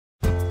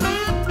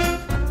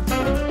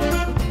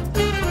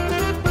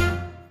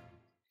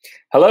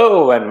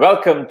Hello and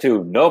welcome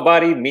to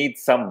Nobody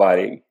Meets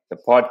Somebody, the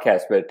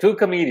podcast where two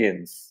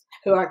comedians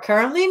who are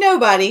currently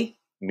nobody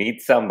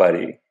meet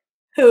somebody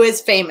who is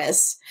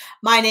famous.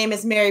 My name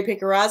is Mary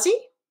Picarazzi.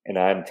 And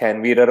I'm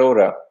Tanveer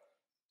Arora.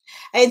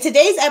 In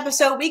today's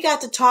episode, we got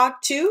to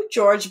talk to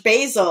George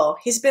Basil.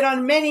 He's been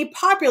on many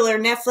popular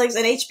Netflix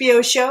and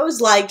HBO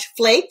shows like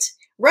Flaked,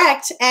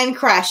 Wrecked, and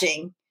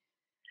Crashing.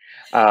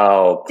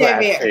 Oh,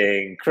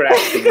 crashing.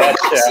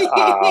 Yes.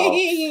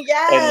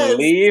 And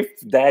leave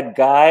that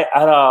guy. I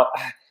don't know.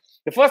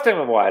 The first time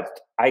I watched,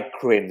 I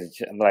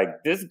cringed. I'm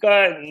like, this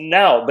guy,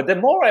 no. But the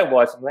more I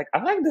watch, I'm like,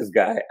 I like this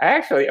guy.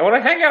 I want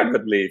to hang out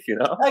with Leaf, you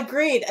know?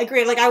 Agreed.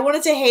 Like, I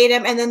wanted to hate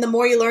him, and then the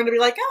more you learn to be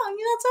like, oh,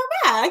 it's not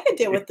bad. I can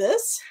deal with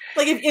this.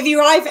 Like,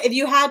 if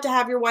you had to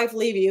have your wife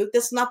leave you,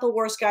 this is not the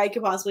worst guy you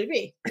could possibly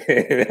be.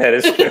 That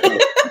is true.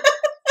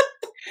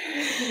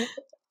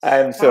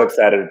 I'm so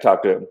excited to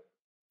talk to him.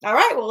 All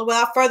right. Well,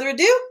 without further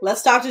ado,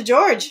 let's talk to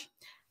George.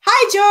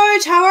 Hi,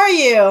 George. How are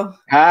you?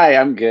 Hi,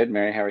 I'm good.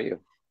 Mary, how are you?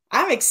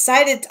 I'm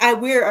excited.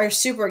 We are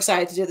super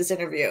excited to do this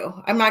interview.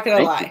 I'm not going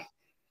to lie.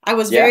 I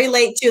was very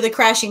late to the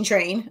crashing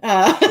train.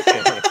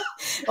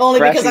 Only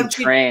crashing because I'm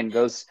train.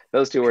 Those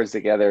two words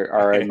together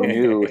are a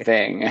new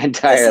thing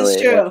entirely. This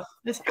is true.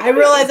 I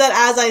realized that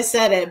as I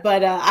said it,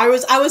 but I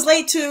was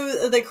late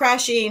to the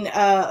crashing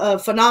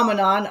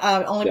phenomenon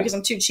only because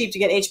I'm too cheap to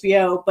get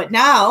HBO. But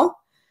now,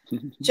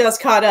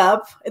 just caught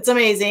up. It's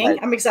amazing. Nice.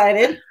 I'm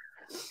excited.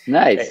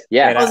 Nice.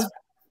 Yeah.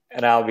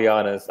 And I'll be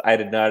honest, I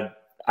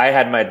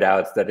had my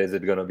doubts that is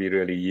it going to be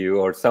really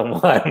you or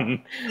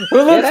someone who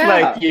looks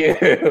like you.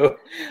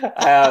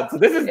 So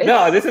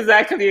this is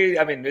actually,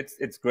 I mean,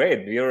 it's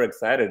great. We're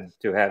excited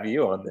to have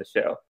you on the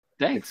show.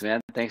 Thanks, man.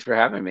 Thanks for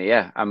having me.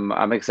 Yeah,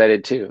 I'm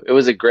excited too. It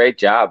was a great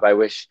job. I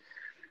wish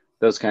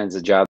those kinds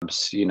of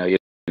jobs, you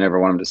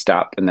never want them to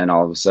stop, and then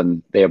all of a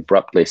sudden they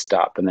abruptly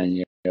stop, and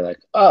then you're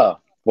like, oh,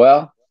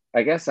 well,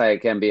 I guess I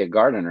can be a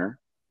gardener.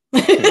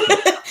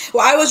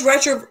 Well, I was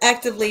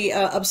retroactively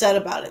upset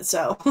about it,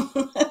 so.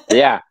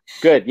 Yeah,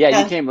 good.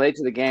 Yeah, you came late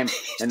to the game,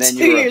 and then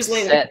you were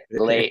upset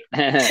late.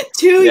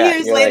 2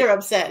 years later,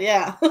 upset,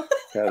 yeah.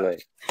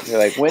 Totally. You're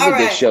like, when did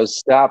this show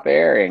stop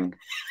airing?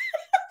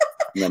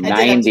 In the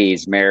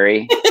 90s,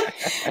 Mary.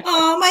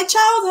 Oh, my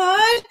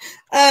childhood.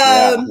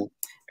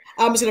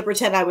 I'm just going to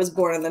pretend I was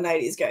born in the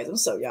 90s, guys. I'm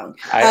so young.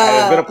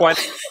 I was going to point.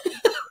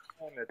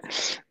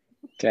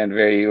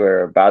 Tanveer, you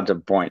were about to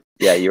point.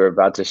 Yeah, you were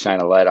about to shine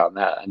a light on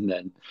that, and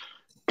then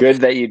good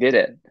that you did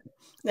it.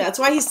 Yeah, that's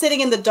why he's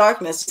sitting in the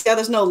darkness. Yeah,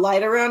 there's no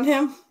light around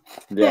him.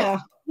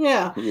 Yeah.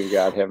 You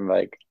got him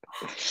like.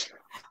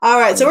 All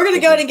right, so we're going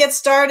to go ahead and get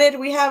started.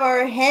 We have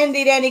our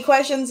handy-dandy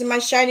questions in my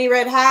shiny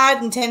red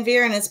hat and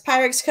Tanveer in his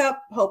Pyrex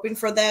cup, hoping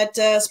for that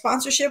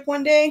sponsorship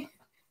one day.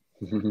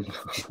 I'm going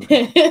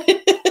to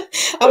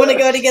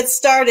go ahead and get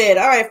started.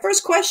 All right,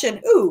 first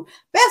question.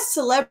 Best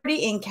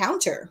celebrity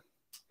encounter.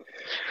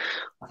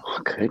 Oh,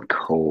 good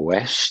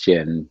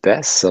question.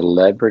 Best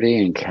celebrity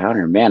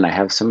encounter. Man, I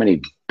have so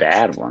many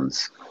bad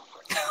ones.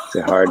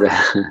 It's hard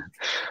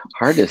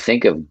to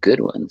think of good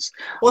ones.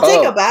 We'll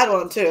take a bad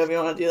one too if you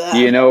want to do that.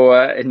 You know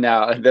what?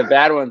 No, the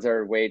bad ones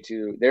are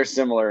they're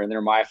similar and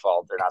they're my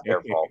fault. They're not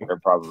their fault. They're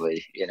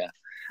probably,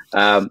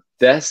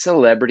 best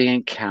celebrity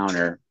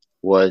encounter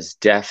was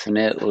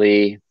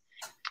definitely,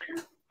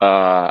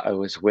 I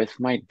was with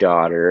my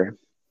daughter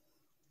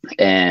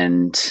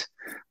and,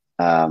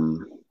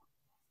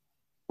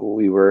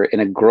 we were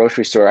in a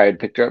grocery store. I had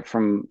picked her up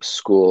from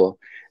school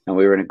and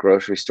we were in a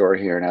grocery store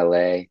here in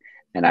LA.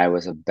 And I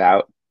was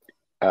about,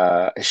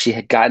 she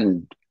had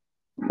gotten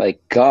like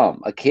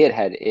gum. A kid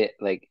had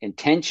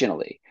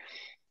intentionally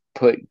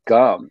put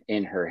gum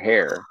in her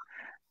hair.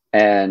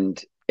 And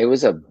it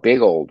was a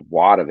big old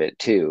wad of it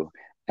too.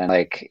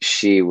 And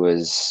she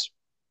was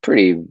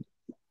pretty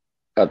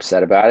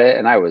upset about it.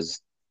 And I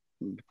was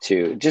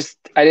too.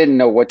 I didn't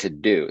know what to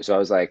do. So I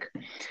was like,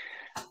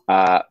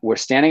 we're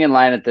standing in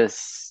line at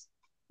this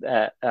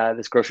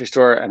grocery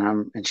store,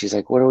 and she's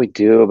like, "What do we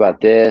do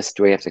about this?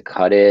 Do we have to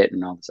cut it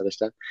and all this other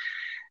stuff?"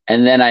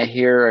 And then I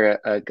hear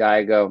a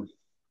guy go,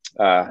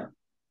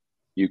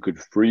 "You could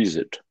freeze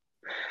it,"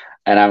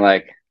 and I'm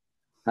like,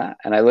 huh?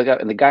 And I look up,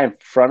 and the guy in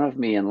front of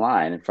me in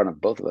line, in front of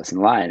both of us in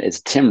line,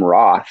 is Tim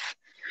Roth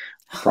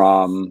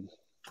from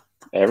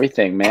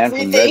everything, man,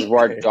 from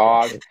Reservoir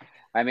Dogs.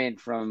 I mean,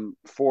 from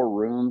 4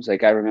 Rooms. I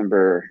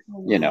remember,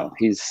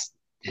 he's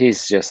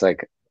just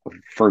like.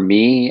 For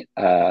me,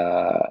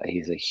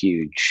 he's a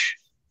huge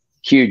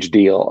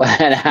deal.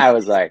 And I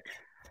was like,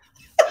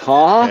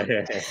 huh?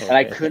 And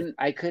I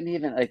couldn't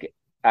even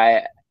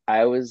I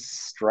was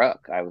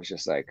struck. I was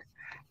just like,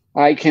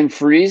 I can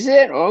freeze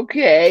it?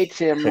 Okay,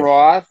 Tim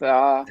Roth.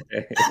 Well,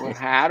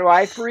 how do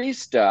I freeze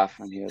stuff?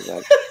 And he was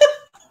like,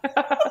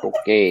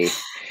 okay,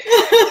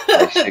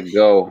 I should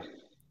go.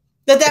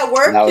 Did that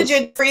work? Did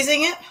you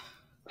freezing it?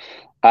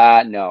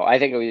 No, I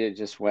think we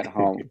just went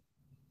home.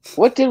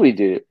 What did we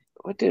do?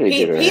 What did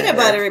we do? Peanut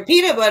butter.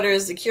 Peanut butter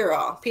is the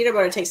cure-all. Peanut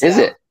butter takes it out. Is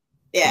it?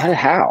 Yeah.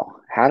 How?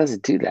 How does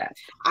it do that?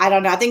 I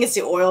don't know. I think it's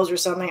the oils or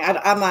something.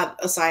 I'm not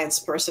a science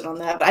person on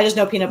that, but I just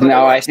know peanut butter.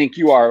 No, works. I think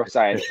you are a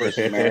science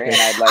person, Mary. And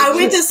I'd like I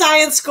went to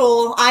science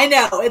school. I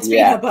know it's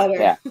peanut butter.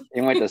 Yeah,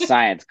 you went to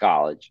science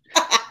college,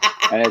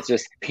 and it's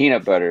just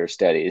peanut butter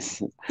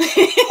studies.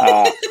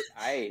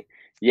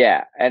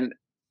 And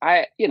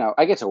I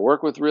get to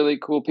work with really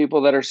cool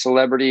people that are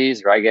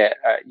celebrities, or I get,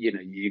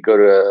 you go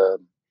to.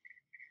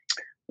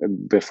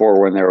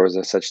 Before, when there was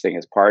a such thing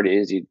as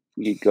parties,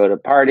 you'd go to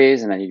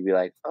parties and then you'd be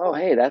like, oh,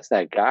 hey, that's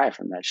that guy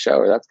from that show,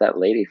 or that's that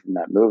lady from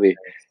that movie.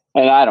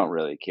 And I don't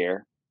really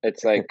care.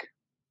 It's like,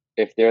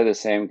 if they're the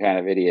same kind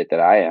of idiot that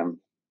I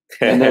am,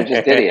 then they're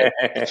just idiots.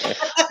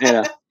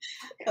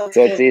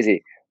 So it's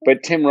easy.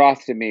 But Tim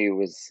Roth to me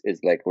is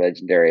like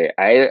legendary.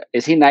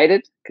 Is he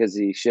knighted? Because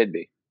he should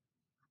be.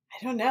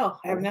 I don't know.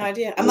 I have no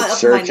idea. I'm not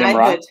up in my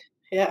knighthood.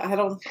 Yeah, I'm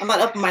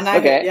not up in my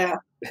knighthood. Okay. Yeah.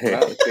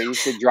 Well, so you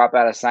should drop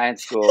out of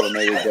science school and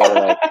maybe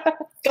go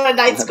to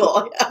night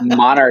school. Yeah.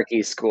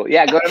 Monarchy school.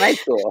 Yeah, go to night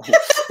school.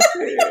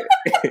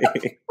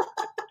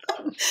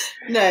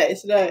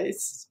 Nice.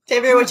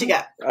 Xavier, what you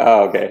got?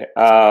 Okay.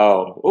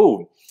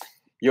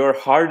 Your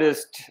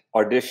hardest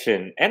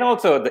audition and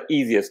also the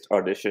easiest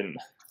audition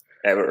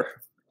ever.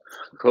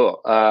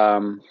 Cool.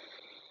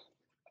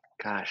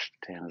 Gosh,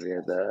 damn,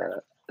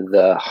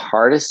 the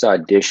hardest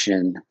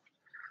audition.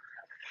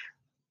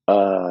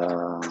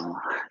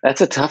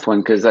 That's a tough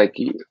one because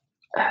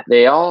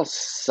they all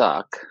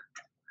suck.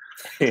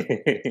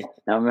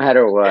 No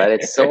matter what,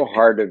 it's so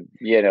hard to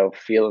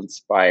feel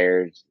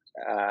inspired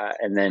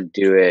and then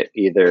do it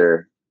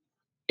either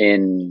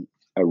in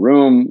a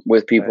room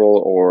with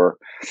people or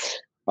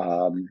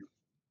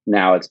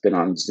now it's been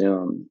on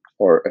Zoom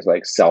or it's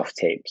like self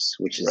tapes,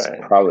 which is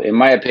probably, in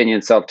my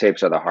opinion, self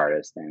tapes are the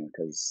hardest thing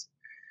because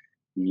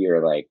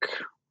you're like.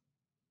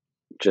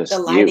 Just the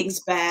lighting's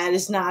bad.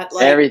 It's not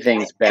like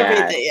everything's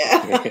bad.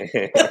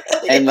 Everything,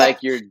 And like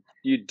you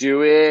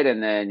do it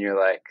and then you're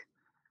like,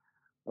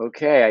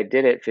 okay, I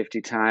did it 50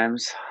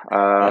 times.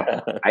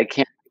 I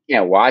can't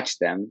watch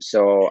them.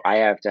 So I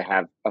have to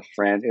have a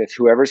friend. If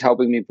whoever's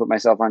helping me put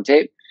myself on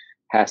tape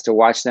has to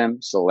watch them,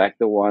 select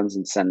the ones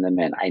and send them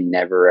in. I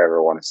never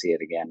ever want to see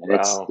it again. And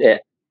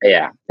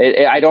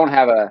I don't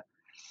have a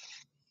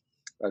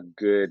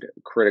good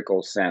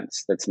critical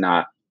sense that's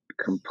not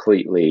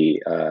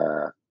completely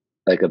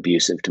like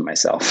abusive to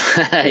myself.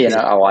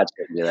 I'll watch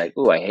it and be like,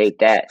 oh, I hate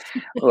that.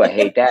 Oh, I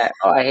hate that.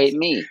 Oh, I hate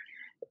me.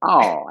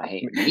 Oh, I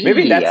hate me.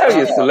 Maybe that's how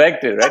you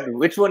select it, right?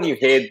 Which one you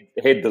hate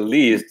the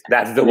least,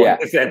 that's the one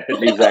to send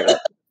it. Exactly.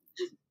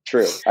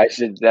 True. That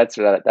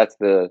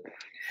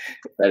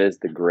is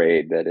the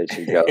grade that it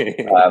should go.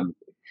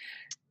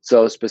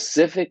 So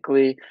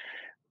specifically,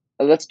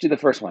 let's do the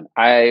first one.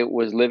 I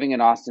was living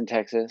in Austin,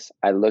 Texas.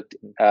 I looked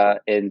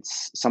and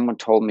someone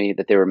told me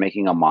that they were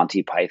making a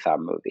Monty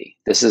Python movie.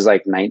 This is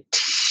like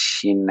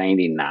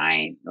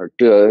 1999 or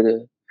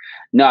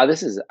no, I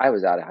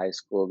was out of high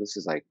school. This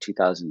is like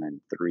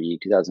 2003,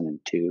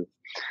 2002.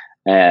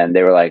 And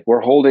they were like,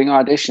 we're holding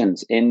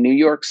auditions in New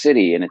York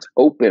City and it's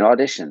open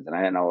auditions. And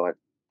I didn't know what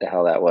the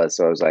hell that was.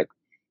 So I was like,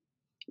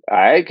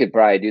 I could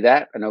probably do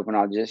that, an open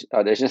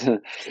audition.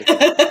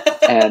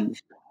 And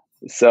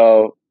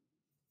so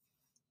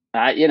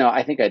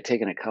I think I'd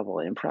taken a couple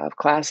of improv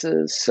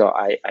classes, so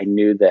I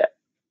knew that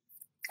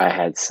I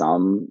had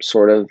some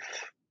sort of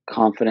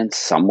confidence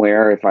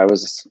somewhere if I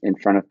was in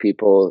front of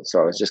people.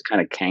 So I was just kind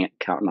of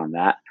counting on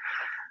that.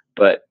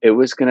 But it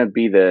was going to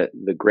be the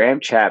Graham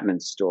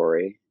Chapman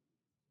story,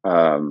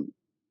 and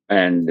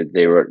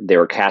they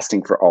were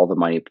casting for all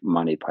the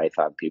Monty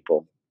Python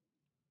people.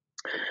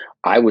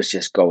 I was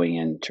just going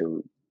in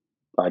to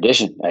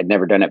audition. I'd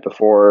never done it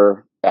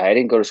before. I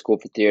didn't go to school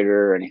for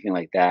theater or anything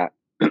like that.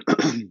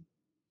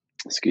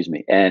 Excuse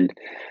me. And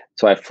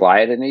so I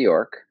fly to New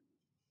York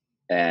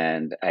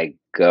and I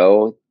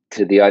go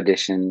to the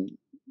audition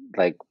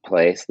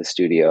place, the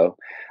studio,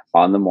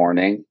 on the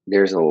morning.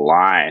 There's a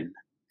line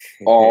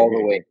all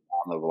the way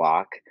down the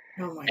block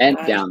and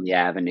down the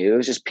avenue. It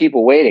was just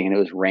people waiting and it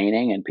was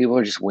raining and people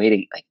were just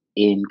waiting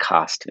in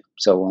costume.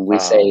 So when we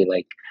say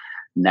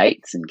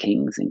knights and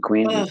kings and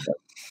queens and stuff,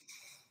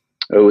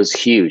 it was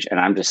huge. And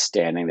I'm just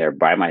standing there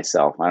by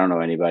myself. I don't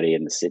know anybody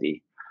in the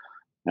city.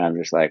 And I'm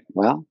just like,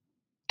 well,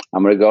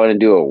 I'm going to go in and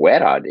do a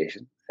wet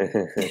audition.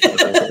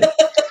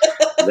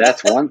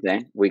 That's one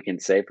thing we can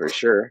say for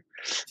sure.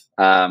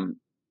 And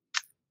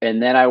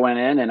then I went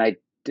in and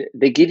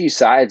they give you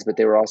sides, but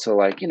they were also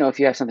like, if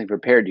you have something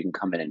prepared, you can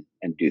come in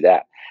and do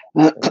that.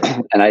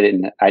 And I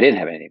didn't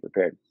have anything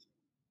prepared.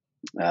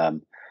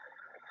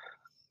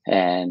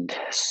 And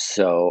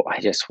so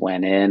I just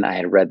went in. I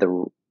had read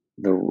the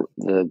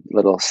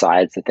little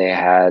sides that they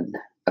had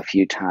a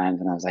few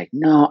times, and I was like,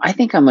 no, I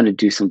think I'm going to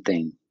do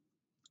something.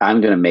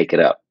 I'm going to make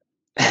it up.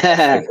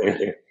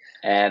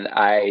 And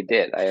I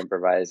did. I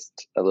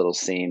improvised a little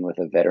scene with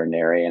a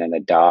veterinarian and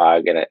a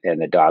dog,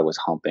 and the dog was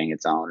humping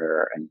its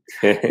owner, and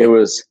it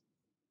was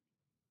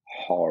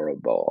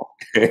horrible.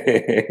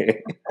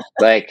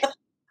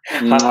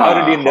 How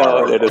did you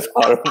know that it's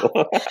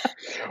horrible?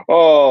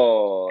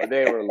 Oh,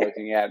 they were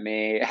looking at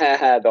me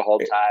the whole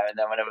time. And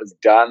then when it was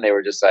done, they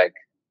were just like,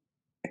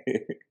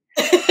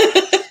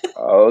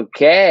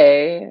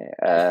 okay,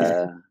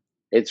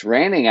 it's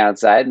raining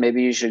outside.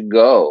 Maybe you should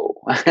go.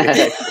 Like,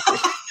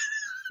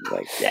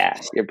 yeah,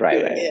 you're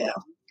probably right.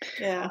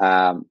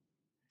 Yeah.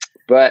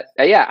 But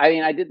yeah, I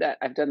mean, I did that.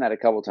 I've done that a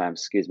couple times.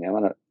 Excuse me.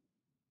 I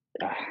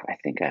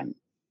think I'm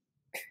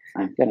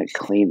going to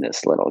clean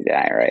this little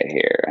guy right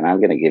here. And I'm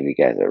going to give you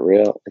guys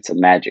it's a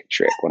magic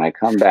trick. When I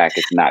come back,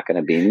 it's not going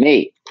to be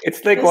me.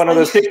 It's like one of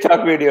those TikTok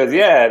videos.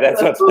 Yeah,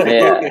 that's what's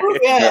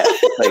yeah.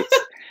 Like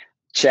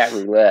chat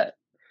roulette.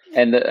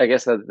 And I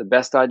guess the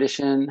best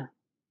audition,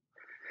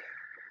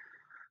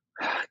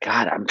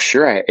 God, I'm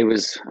sure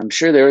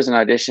there was an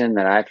audition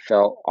that I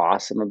felt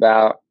awesome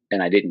about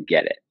and I didn't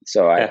get it.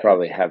 So I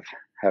probably have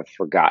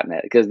forgotten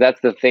it, because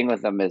that's the thing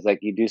with them, is like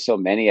you do so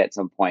many at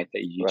some point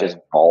that you just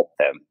vault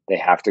them. They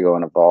have to go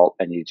in a vault,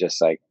 and you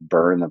just like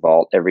burn the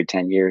vault every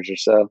 10 years or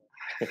so.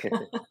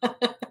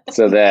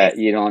 So that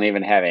you don't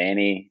even have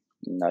any,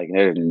 like,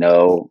 there's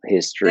no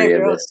history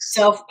of this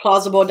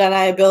self-plausible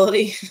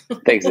deniability.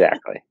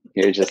 Exactly.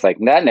 You're just like,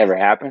 that never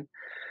happened.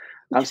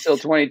 I'm still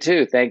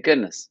 22. Thank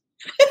goodness.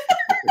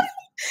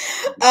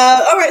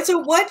 All right. So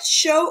what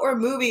show or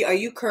movie are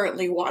you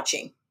currently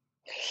watching?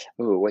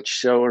 Ooh, what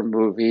show or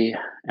movie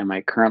am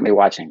I currently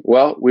watching?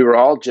 Well,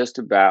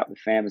 the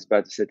fam is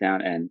about to sit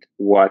down and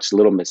watch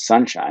Little Miss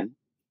Sunshine.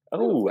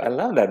 Oh, I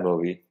love that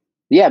movie.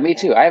 Yeah, me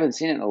too. I haven't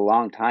seen it in a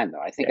long time,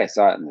 though. I think I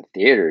saw it in the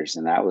theaters,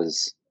 and that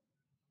was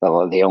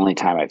the only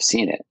time I've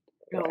seen it.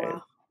 Oh,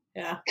 wow.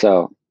 Yeah.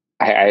 So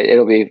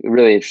it'll be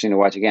really interesting to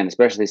watch again,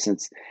 especially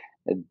since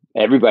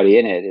everybody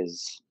in it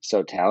is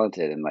so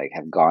talented and like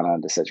have gone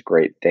on to such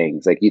great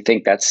things. Like, you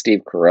think that's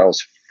Steve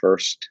Carell's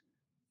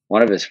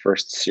one of his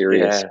first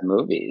serious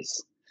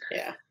movies.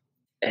 Yeah.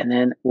 And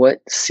then what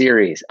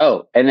series?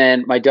 Oh, and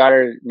then my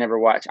daughter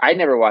I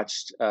never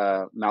watched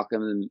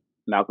Malcolm in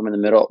the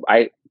Middle.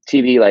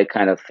 TV like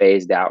kind of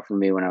phased out for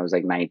me when I was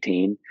like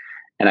 19,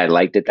 and I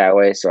liked it that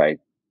way. So I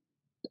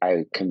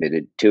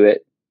committed to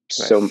it.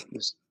 Nice. So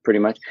pretty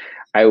much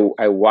I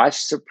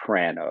watched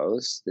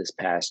Sopranos this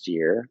past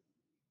year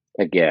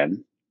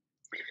again.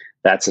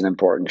 That's an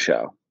important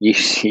show.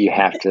 You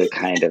have to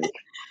kind of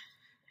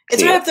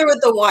it's right up there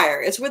with The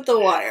Wire. It's with The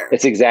Wire.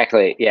 It's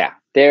exactly, yeah.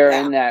 They're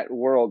in that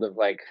world of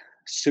like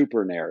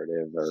super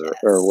narrative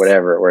or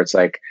whatever, where it's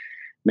like,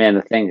 man,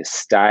 the thing is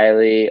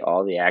stylish.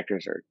 All the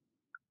actors are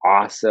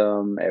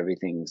awesome.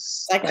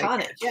 Everything's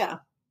iconic. Yeah.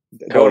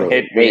 Don't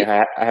hate me.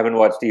 I haven't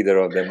watched either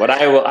of them, but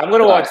I will. I'm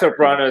going to watch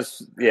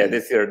Sopranos. Yeah,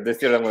 this year.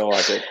 This year I'm going to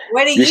watch it.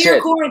 Wait a year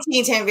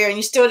quarantine, Tanvir, and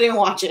you still didn't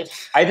watch it.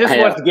 I just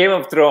watched Game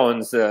of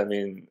Thrones. I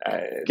mean,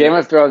 Game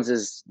of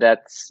Thrones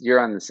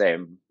you're on the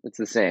same. It's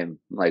the same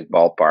like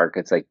ballpark.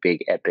 It's like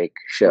big epic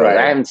shows. Right.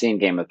 I haven't seen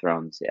Game of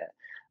Thrones yet,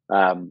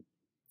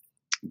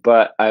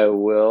 but I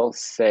will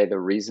say the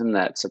reason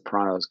that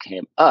Sopranos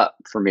came up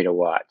for me to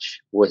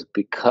watch was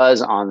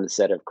because on the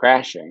set of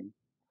Crashing,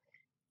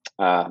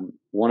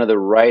 one of the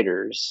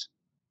writers,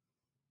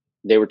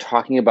 they were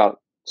talking about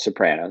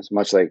Sopranos,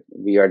 much like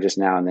we are just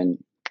now. And then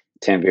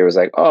Tanvir was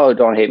like, "Oh,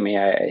 don't hate me.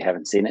 I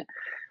haven't seen it."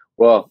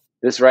 Well,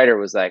 this writer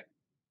was like,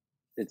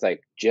 it's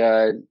like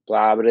Judd,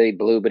 blobbity,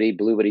 bloobity,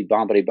 bloobity,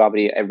 bombity,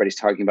 bobbity. Everybody's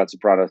talking about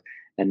Sopranos.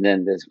 And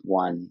then this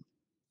one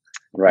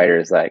writer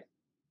is like,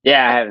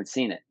 "Yeah, I haven't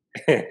seen it."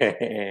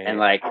 And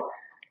like,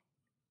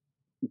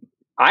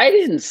 I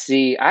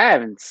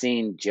haven't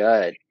seen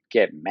Judd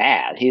get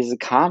mad. He's a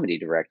comedy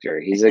director.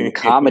 He's a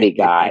comedy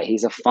guy.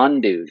 He's a fun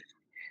dude.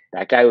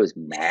 That guy was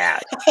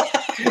mad.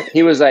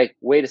 He was like,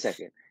 "Wait a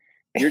second.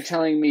 You're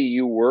telling me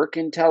you work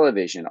in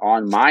television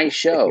on my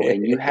show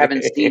and you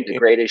haven't seen the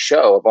greatest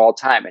show of all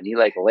time?" And he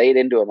like laid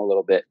into him a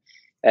little bit.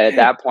 And at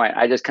that point,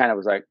 I just kind of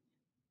was like,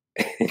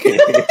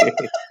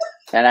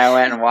 and I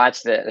went and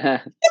watched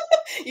it.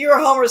 You were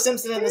Homer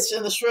Simpson in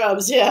the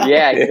Shrubs. Yeah.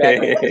 Yeah,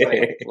 exactly.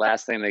 Like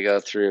last thing they go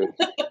through.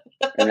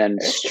 And then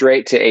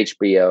straight to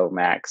HBO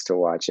Max to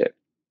watch it.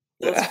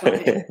 That's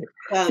funny.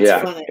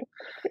 That's funny.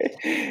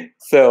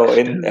 So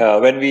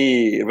when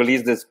we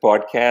release this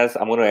podcast,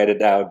 I'm going to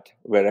edit out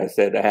where I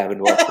said I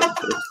haven't watched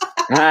it.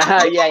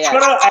 Yeah.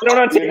 I don't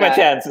want to take my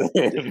chances.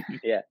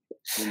 Yeah.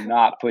 Do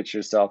not put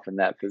yourself in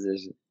that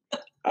position.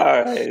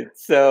 All right.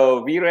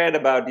 So we read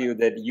about you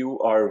that you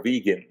are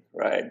vegan,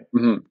 right?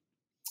 Mm-hmm.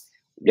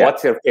 Yeah.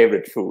 What's your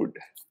favorite food?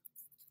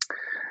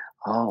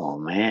 Oh,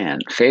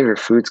 man. Favorite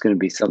food's going to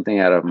be something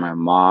out of my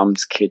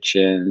mom's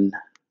kitchen.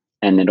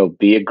 And it'll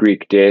be a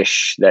Greek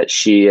dish that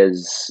she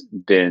has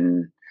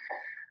been,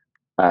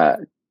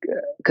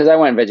 because I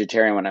went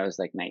vegetarian when I was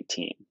like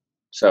 19.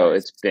 So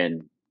It's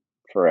been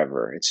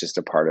forever. It's just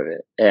a part of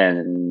it.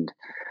 And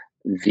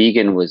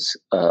vegan was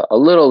a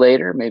little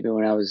later, maybe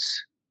when I was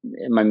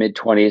in my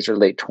mid-20s or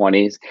late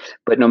 20s.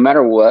 But no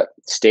matter what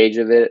stage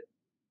of it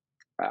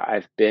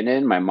I've been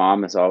in, my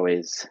mom has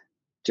always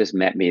just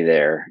met me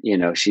there. You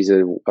know, she's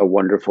a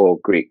wonderful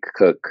Greek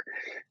cook,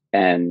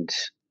 and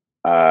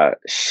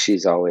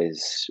she's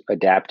always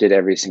adapted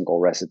every single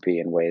recipe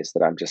in ways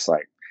that I'm just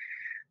like,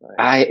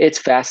 It's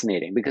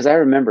fascinating because I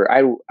remember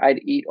I'd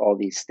eat all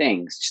these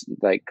things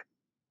like,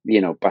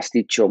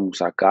 pasticcio,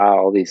 moussaka,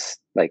 all these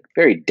like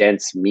very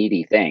dense,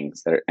 meaty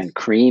things and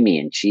creamy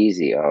and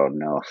cheesy. Oh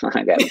no,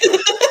 I got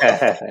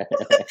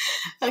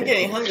I'm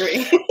getting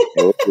hungry.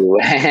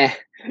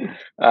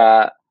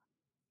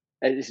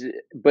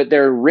 But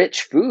they're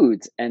rich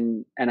foods,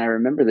 and I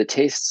remember the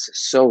tastes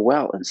so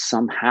well, and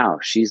somehow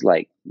she's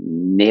like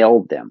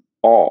nailed them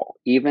all,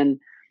 even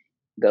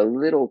the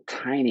little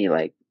tiny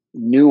like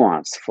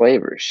nuanced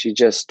flavors. She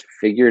just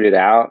figured it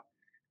out,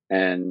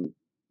 and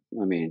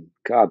I mean,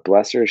 God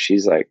bless her.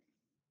 She's like,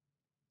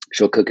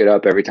 she'll cook it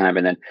up every time,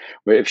 and then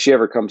if she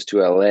ever comes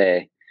to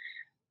LA,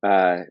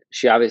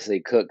 she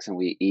obviously cooks, and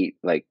we eat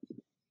like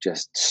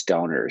just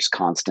stoners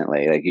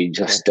constantly. Like you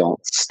just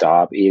don't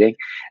stop eating.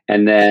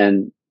 And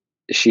then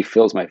she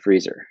fills my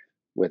freezer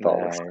with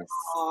all this.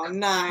 Oh,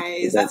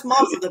 nice. That's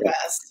mom's the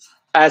best.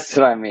 That's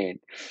what I mean.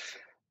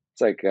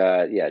 It's like,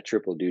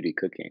 triple duty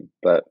cooking.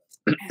 But,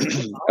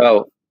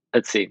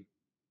 let's see.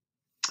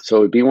 So it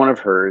would be one of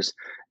hers,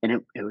 and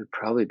it would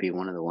probably be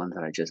one of the ones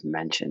that I just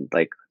mentioned,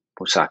 like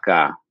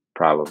moussaka,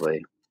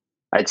 probably.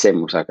 I'd say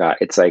moussaka.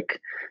 It's like,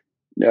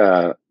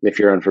 if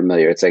you're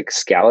unfamiliar, it's like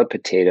scalloped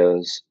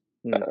potatoes,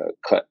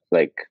 cut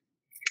like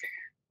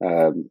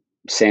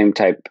same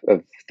type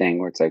of thing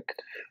where it's like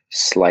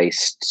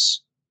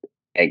sliced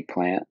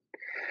eggplant,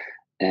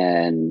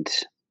 and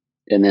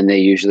then they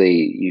usually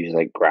use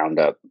like ground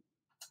up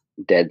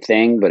dead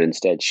thing, but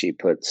instead she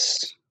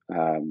puts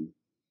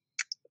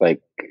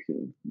like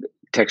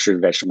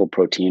textured vegetable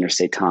protein or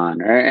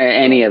seitan or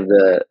any of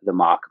the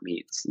mock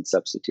meats and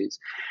substitutes.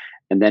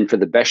 And then for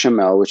the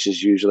bechamel, which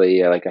is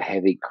usually like a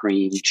heavy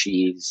cream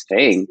cheese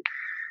thing,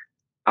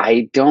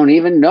 I don't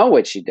even know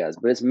what she does,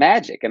 but it's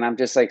magic. And I'm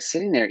just like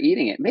sitting there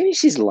eating it. Maybe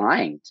she's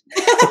lying.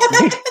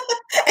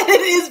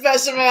 It is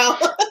bechamel.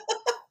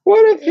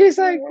 What if she's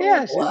like,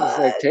 yeah, she's just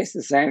like, tastes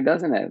the same,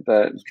 doesn't it?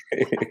 But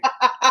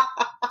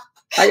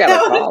I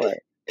gotta call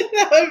it.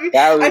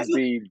 That would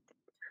be.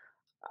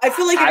 I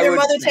feel like if your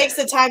mother takes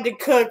the time to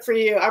cook for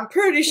you, I'm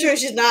pretty sure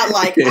she's not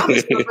like, I'm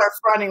just gonna start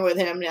fronting with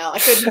him now. I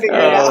couldn't figure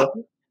it out.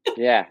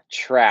 Yeah,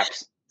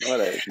 traps. What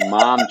a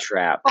mom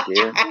trap,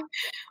 dude.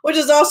 Which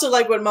is also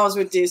like what moms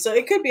would do. So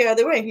it could be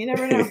either way. You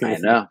never know.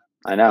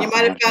 I know. You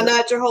might have found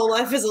out your whole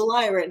life is a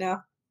lie right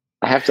now.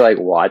 I have to like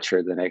watch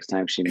her the next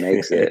time she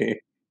makes it.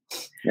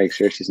 Make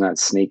sure she's not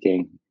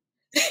sneaking.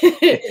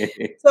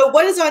 So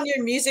what is on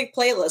your music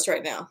playlist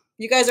right now?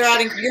 You guys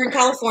are you're in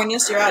California,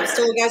 so you're out.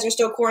 You guys are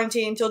still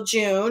quarantined until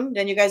June.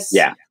 Then you guys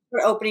are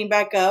opening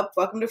back up.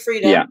 Welcome to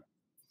freedom. Yeah.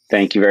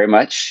 Thank you very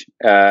much.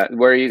 Where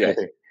are you guys?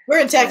 We're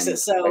in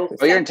Texas, so.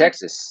 Oh, you're in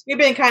Texas. We've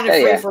been kind of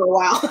free for a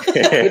while.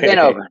 You've been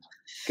open.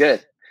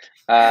 Good.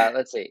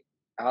 Let's see.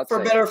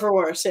 For better or for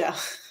worse, yeah.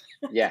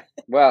 Yeah.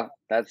 Well,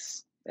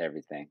 that's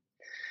everything.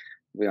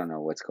 We don't know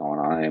what's going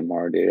on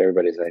anymore, dude.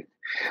 Everybody's like,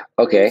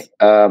 okay.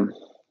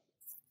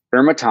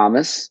 Irma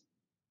Thomas.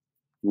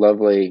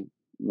 Lovely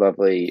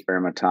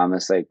Irma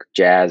Thomas, like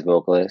jazz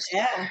vocalist.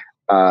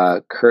 Yeah.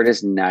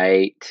 Curtis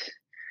Knight.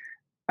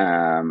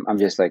 I'm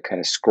just like kind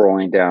of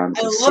scrolling down.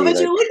 I love what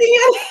you're looking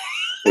at.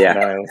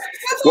 Yeah.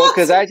 Well,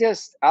 because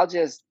I'll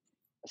just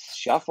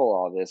shuffle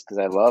all this because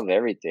I love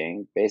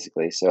everything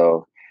basically.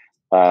 So,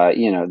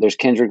 there's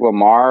Kendrick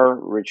Lamar,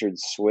 Richard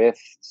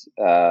Swift,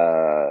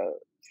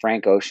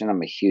 Frank Ocean.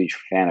 I'm a huge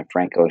fan of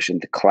Frank Ocean.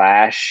 The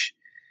Clash.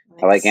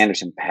 Nice. I like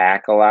Anderson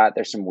 .Paak a lot.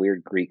 There's some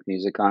weird Greek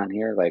music on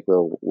here, like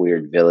little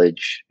weird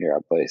village. Here,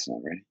 I'll play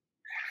some. Ready?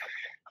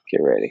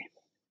 Get ready.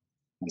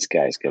 This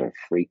guy's gonna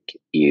freak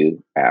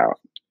you out.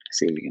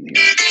 See if you can hear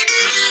it.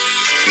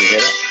 Can you hear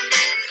it?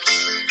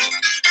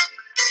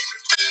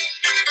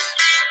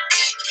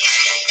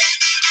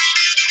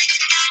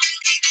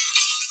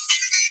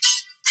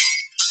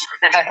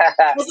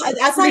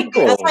 that's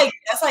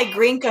like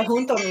green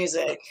conjunto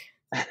music.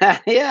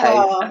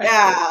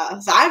 Yeah.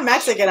 So I'm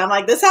Mexican. I'm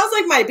like, this sounds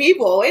like my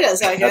people. Wait a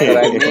second. That's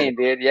what I mean,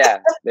 dude. Yeah,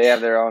 they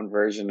have their own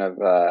version of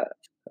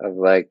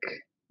like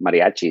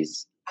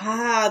mariachis.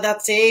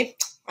 That's it.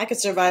 I could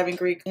survive in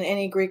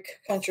any Greek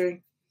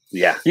country.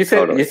 Yeah, you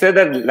said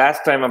that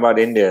last time about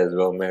India as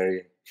well,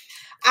 Mary.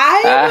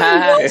 I'm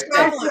a world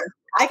traveler.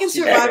 I can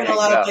survive in a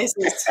lot of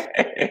places.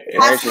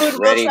 Mary's just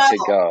ready to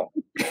go.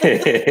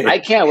 I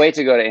can't wait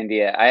to go to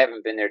India. I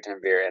haven't been there,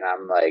 Tanvir, and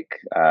I'm like,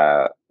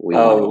 we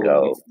want to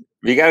go.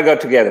 We gotta go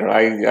together.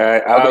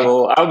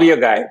 I'll be your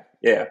guide.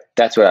 Yeah,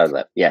 that's what I would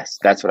love. Yes,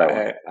 that's what I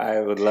want. I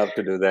would love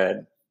to do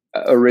that.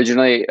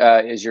 Originally,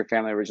 is your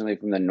family originally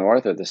from the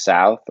north or the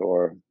south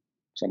or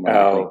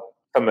somewhere?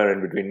 Somewhere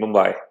in between.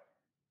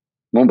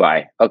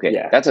 Mumbai. Okay,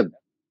 yeah, that's a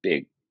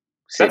big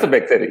city. That's a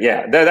big city.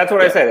 Yeah, that's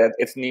what I said.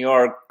 It's New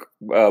York,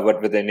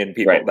 but with Indian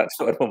people. Right. That's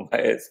what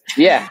Mumbai is.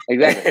 Yeah,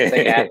 exactly. It's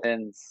like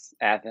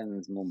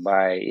Athens,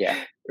 Mumbai. Yeah.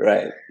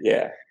 Right.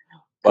 Yeah.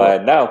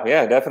 But no,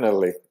 yeah,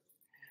 definitely.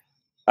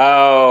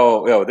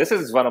 Oh, this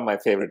is one of my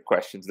favorite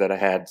questions that I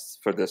had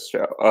for this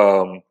show.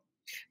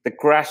 The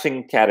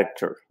crashing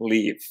character,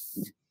 Leaf.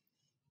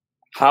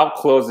 how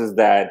close is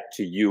that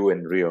to you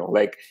in real?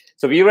 Like,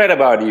 so we read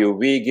about you,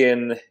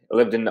 vegan,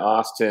 lived in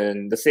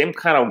Austin, the same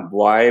kind of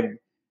vibe.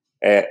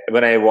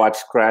 When I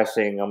watched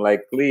Crashing, I'm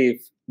like,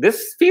 Leaf,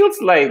 this feels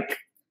like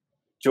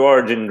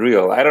George in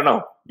real. I don't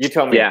know. You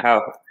tell me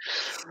how.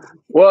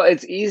 Well,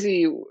 it's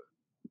easy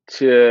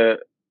to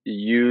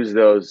use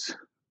those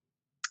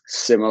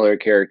similar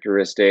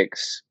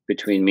characteristics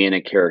between me and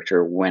a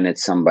character when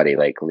it's somebody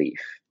like Leaf.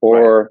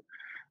 Or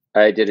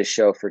I did a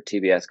show for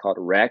TBS called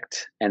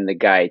Wrecked, and the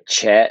guy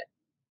Chet,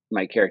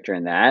 my character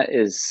in that,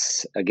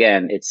 is,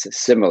 again, it's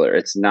similar.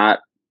 He's not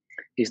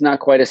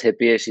quite as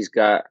hippie-ish. He's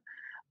got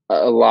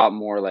a lot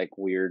more like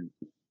weird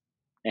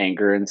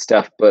anger and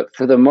stuff, but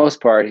for the most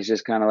part, he's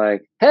just kind of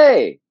like,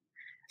 hey,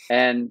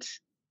 and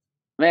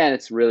man,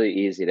 it's really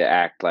easy to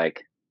act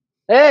like,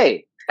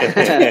 hey,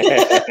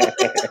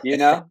 you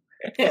know,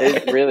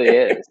 it really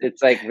is.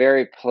 It's like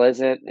very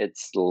pleasant.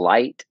 It's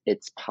light.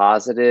 It's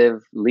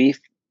positive. Leaf,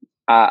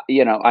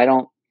 you know, I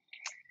don't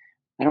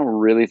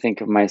really think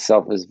of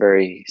myself as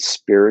very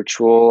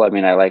spiritual. I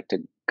mean, I like to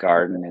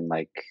garden and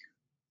like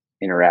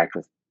interact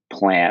with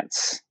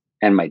plants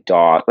and my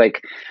dog.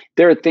 Like,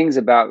 there are things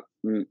about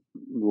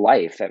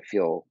life that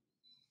feel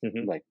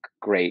like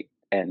great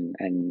and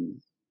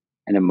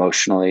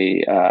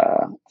emotionally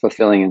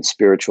fulfilling and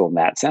spiritual in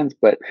that sense.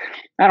 But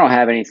I don't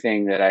have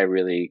anything that I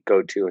really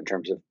go to in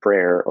terms of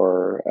prayer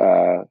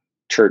or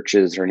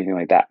churches or anything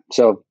like that.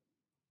 So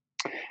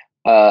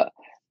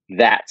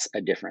that's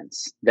a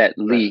difference that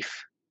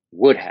Leaf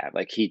would have.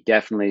 Like, he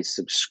definitely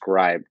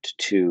subscribed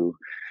to,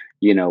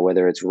 you know,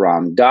 whether it's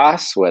Ram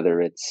Dass,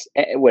 whether it's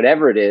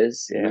whatever it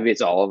is, maybe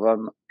it's all of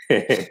them.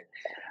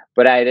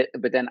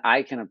 But then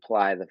I can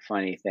apply the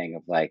funny thing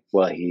of like,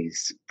 well,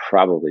 he's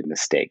probably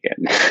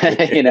mistaken.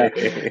 You know,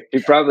 he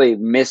probably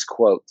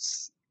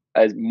misquotes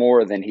as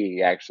more than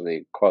he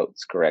actually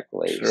quotes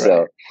correctly.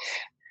 Sure.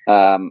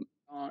 So,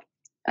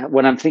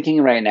 what I'm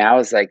thinking right now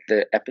is like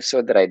the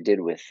episode that I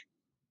did with.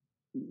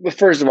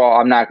 First of all,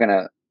 I'm not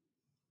gonna,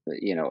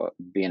 you know,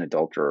 be an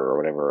adulterer or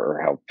whatever,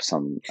 or help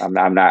some. I'm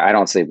not. I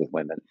don't sleep with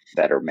women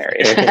that are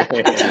married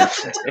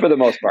for the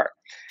most part.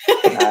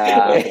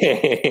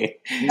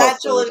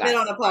 Natural admit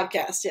on a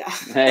podcast,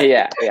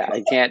 yeah.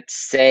 I can't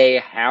say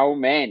how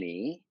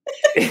many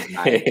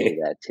I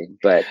do that to,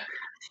 but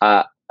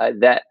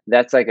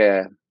that's like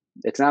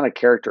it's not a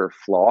character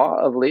flaw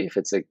of Leaf.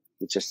 It's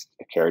just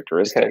a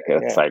characteristic.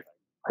 It's like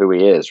who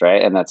he is,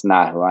 right? And that's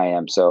not who I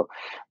am. So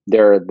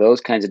there are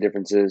those kinds of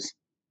differences,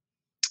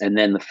 and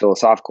then the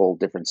philosophical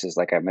differences,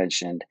 like I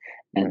mentioned,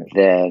 and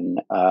then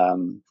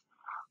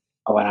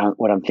what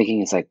I'm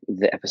thinking is like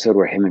the episode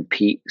where him and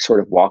Pete sort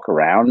of walk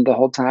around the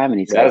whole time, and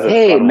he's like,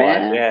 "Hey,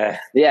 man,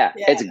 yeah,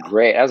 it's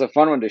great. That was a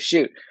fun one to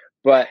shoot."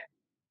 But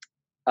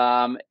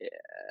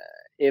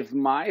if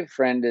my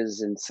friend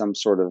is in some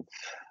sort of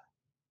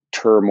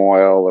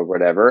turmoil or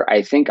whatever,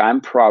 I think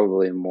I'm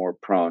probably more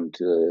prone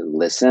to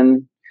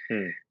listen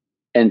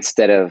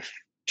instead of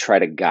try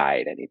to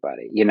guide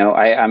anybody. You know,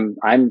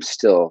 I'm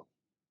still.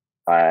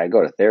 I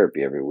go to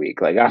therapy every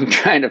week. Like, I'm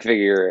trying to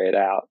figure it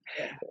out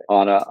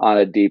on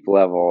a deep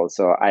level.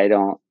 So I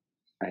don't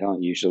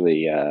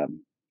usually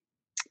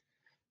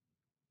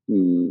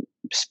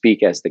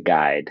speak as the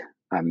guide.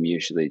 I'm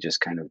usually just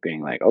kind of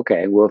being like,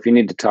 okay, well, if you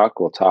need to talk,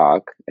 we'll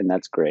talk, and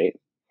that's great.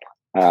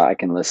 I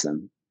can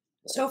listen.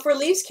 So for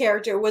Leaf's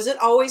character, was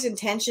it always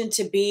intention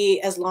to be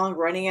as long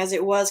running as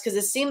it was? Because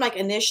it seemed like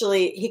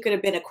initially he could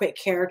have been a quick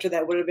character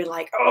that would have been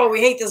like, oh, we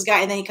hate this guy,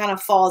 and then he kind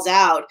of falls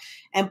out.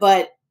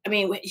 But I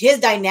mean, his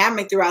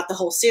dynamic throughout the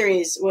whole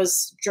series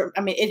was,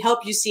 I mean, it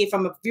helped you see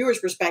from a viewer's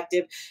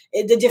perspective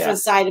the different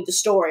side of the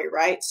story,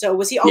 right? So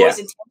was he always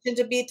intentioned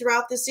to be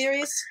throughout the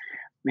series?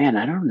 Man,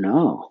 I don't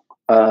know.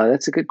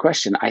 That's a good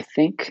question. I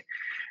think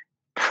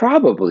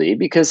probably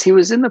because he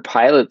was in the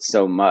pilot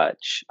so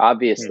much,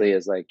 obviously,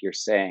 as like you're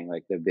saying,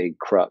 like the big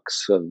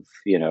crux of,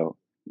 you know,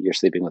 you're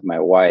sleeping with my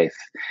wife.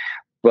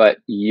 But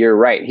you're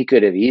right. He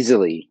could have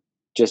easily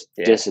just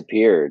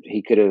disappeared.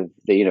 He could have,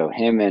 you know,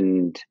 him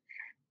and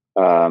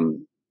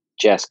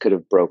Jess could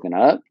have broken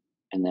up,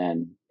 and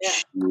then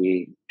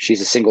she's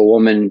a single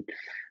woman,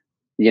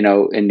 you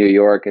know, in New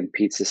York, and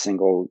Pete's a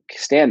single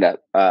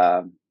stand-up.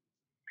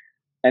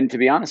 And to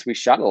be honest, we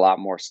shot a lot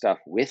more stuff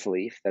with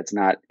Leaf that's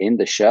not in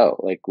the show.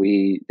 Like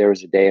there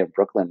was a day of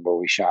Brooklyn where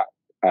we shot,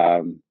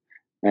 and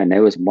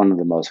it was one of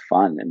the most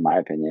fun, in my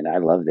opinion. I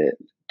loved it.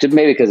 Just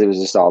maybe because it was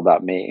just all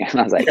about me. And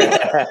I was like,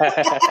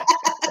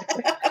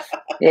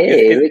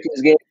 hey, we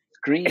just get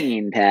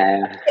screen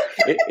time.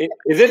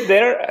 Is it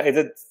there? Is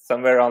it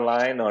somewhere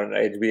online or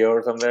HBO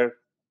or somewhere?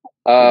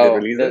 Oh,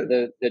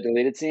 the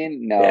deleted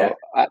scene? No,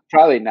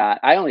 probably not.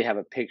 I only have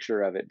a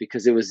picture of it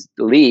because it was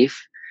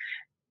Leaf.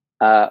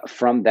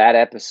 From that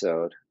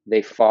episode,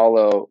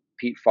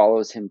 Pete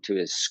follows him to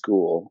his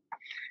school,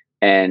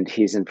 and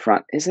he's in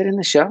front. Is it in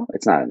the show?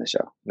 It's not in the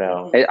show.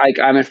 No.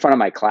 I'm in front of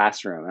my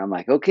classroom, and I'm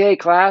like, okay,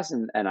 class.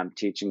 And I'm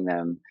teaching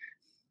them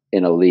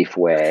in a Leaf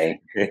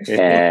way.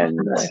 And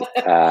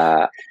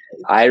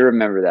I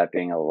remember that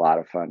being a lot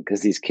of fun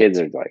because these kids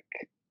are like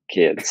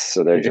kids.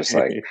 So they're just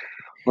like,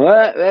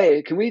 what?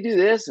 Hey, can we do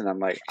this? And I'm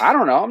like, I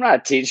don't know. I'm not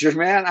a teacher,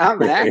 man.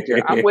 I'm an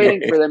actor. I'm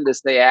waiting for them to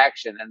say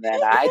action, and then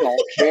I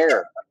don't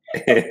care.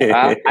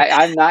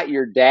 I'm not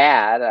your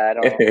dad. I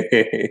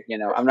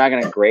don't, I'm not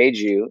going to grade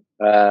you.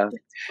 I'm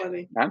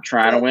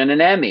trying to win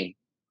an Emmy.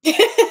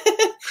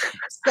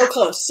 So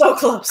close. So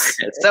close.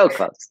 It's so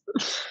close.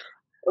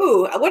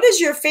 Ooh, what is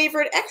your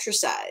favorite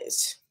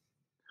exercise?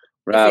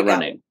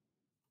 Running.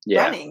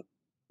 Yeah. Running.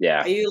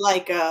 Yeah. Are you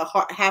like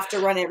have to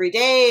run every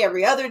day,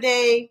 every other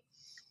day?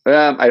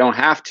 I don't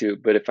have to,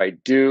 but if I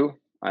do,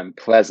 I'm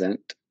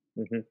pleasant.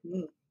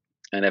 Mm-hmm.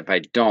 And if I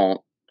don't,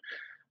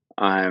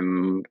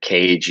 I'm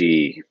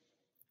cagey.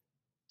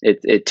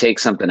 It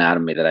takes something out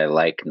of me that I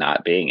like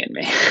not being in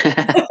me.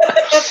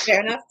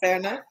 Fair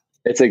enough.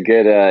 It's a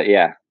good,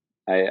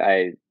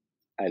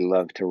 I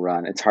love to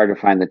run. It's hard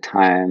to find the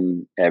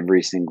time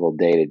every single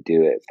day to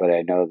do it, but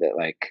I know that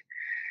like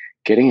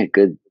getting a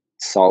good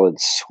solid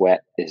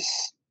sweat is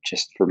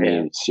just for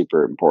me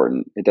super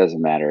important. It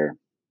doesn't matter.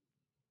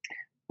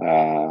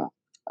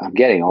 I'm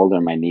getting older.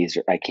 My knees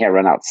I can't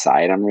run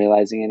outside, I'm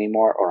realizing,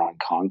 anymore, or on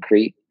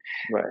concrete.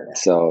 Right.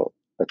 So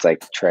it's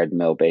like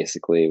treadmill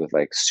basically with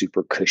like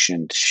super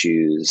cushioned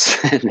shoes.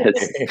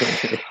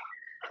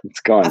 It's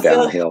going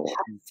downhill.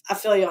 I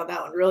feel you on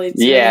that one. Really.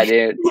 Yeah,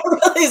 dude.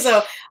 Really,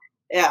 so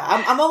yeah,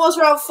 I'm almost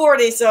around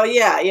 40. So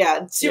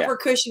yeah. Super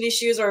cushiony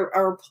shoes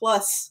are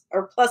plus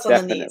on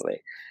definitely. the knees.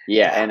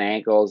 Yeah, and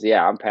ankles.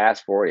 Yeah, I'm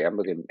past 40. I'm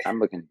looking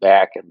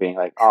back and being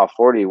like, oh,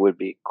 40 would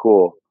be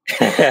cool.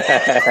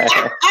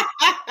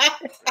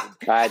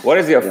 What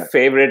is your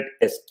favorite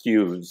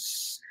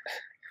excuse?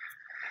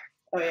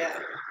 Oh yeah.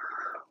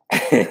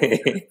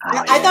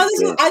 I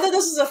thought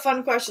this was a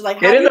fun question.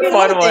 Like, it is a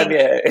fun one.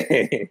 Yeah.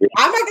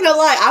 I'm not gonna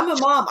lie. I'm a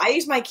mom. I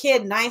use my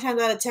kid 9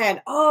 times out of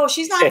 10. Oh,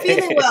 she's not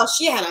feeling well.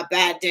 She had a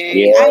bad day.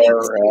 Yeah, I need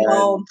to stay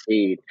home.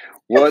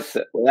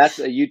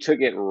 You took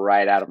it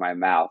right out of my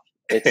mouth.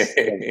 It's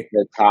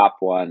the top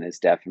one is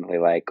definitely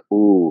like,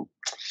 ooh,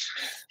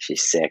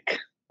 she's sick.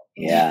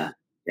 Yeah,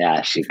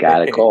 she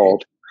got a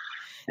cold.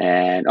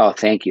 And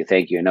thank you.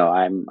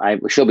 No,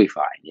 she'll be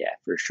fine. Yeah,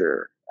 for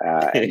sure.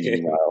 And,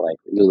 like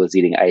Lula's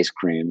eating ice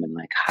cream and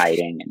like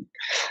hiding, and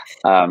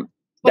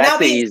that's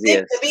the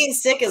easiest. Being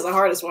sick is the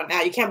hardest one.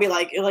 Now you can't be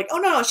like, you're like, oh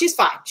no, she's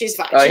fine. She's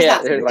fine. Oh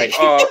yeah, they're like,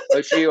 oh,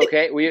 is she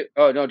okay?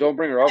 No, don't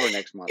bring her over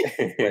next month.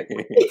 Like,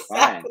 exactly.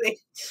 Fine.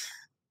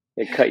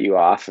 They cut you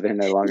off. They're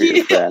no longer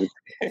your friend.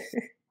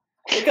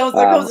 There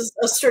comes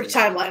a strict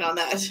timeline on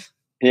that.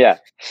 Yeah,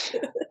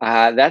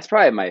 that's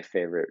probably my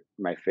favorite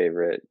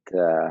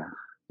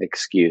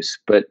excuse.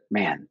 But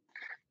man,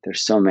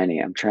 there's so many.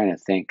 I'm trying to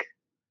think.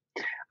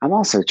 I'm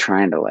also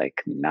trying to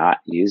like not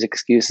use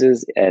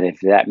excuses, and if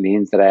that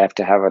means that I have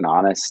to have an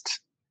honest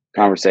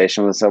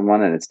conversation with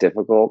someone and it's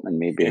difficult, and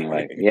me being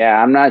like,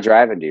 yeah, I'm not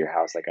driving to your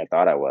house like I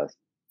thought I was.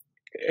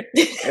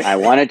 I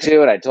wanted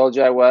to, and I told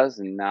you I was,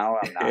 and now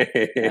I'm not.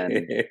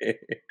 And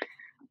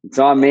it's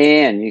on me,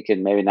 and you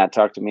can maybe not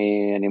talk to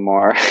me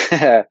anymore.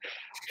 But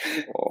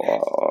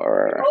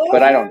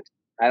I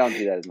don't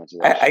do that as much as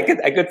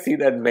I could see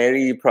that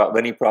Mary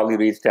when he probably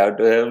reached out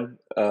to him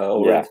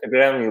over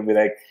Instagram, he'll be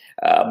like,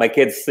 my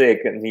kid's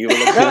sick, and he will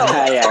like,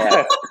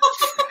 no.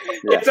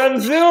 It's on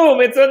Zoom.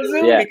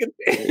 Yeah.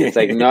 It's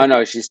like,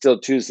 no, she's still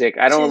too sick.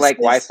 I don't like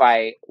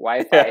Wi-Fi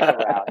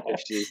around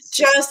if she's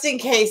just in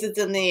case it's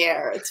in the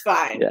air. It's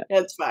fine. Yeah.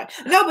 It's fine.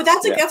 No, but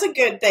that's a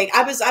good thing.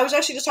 I was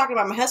actually just talking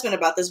about my husband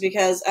about this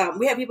because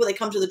we have people that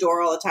come to the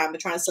door all the time. They're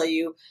trying to sell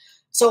you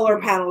solar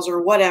panels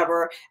or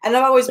whatever, and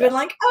I've always been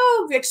like,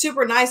 oh, like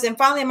super nice. And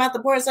finally, I'm at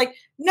the point. It's like,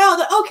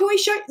 no, can we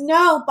show?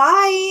 No,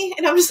 bye.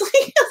 And I'm just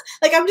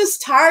like, I'm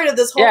just tired of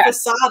this whole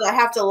facade. I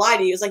have to lie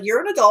to you. It's like,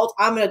 you're an adult.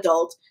 I'm an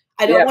adult.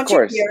 I don't want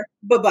you here.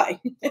 Bye-bye.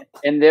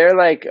 And they're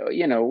like,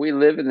 we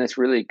live in this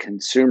really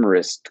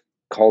consumerist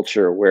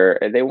culture where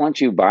they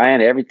want you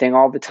buying everything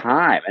all the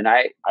time. And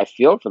I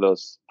feel for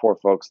those poor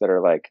folks that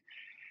are like,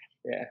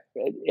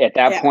 at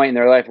that point in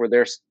their life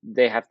where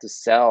they have to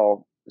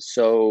sell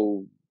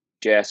so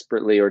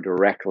desperately or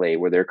directly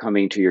where they're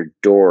coming to your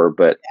door.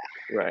 But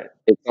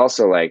it's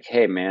also like,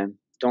 hey, man,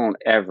 don't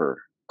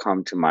ever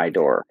come to my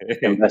door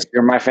unless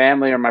you're my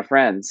family or my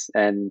friends.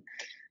 And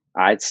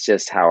it's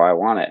just how I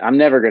want it. I'm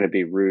never going to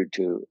be rude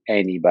to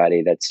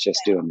anybody that's just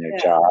doing their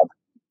job.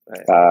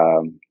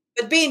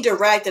 But being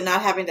direct and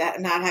not having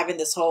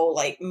this whole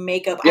like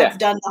makeup. I've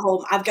done the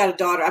whole. I've got a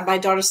daughter. My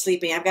daughter's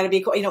sleeping. I've got to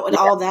be, and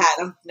all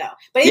that. No,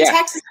 but in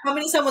Texas,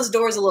 coming to someone's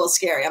door is a little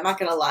scary. I'm not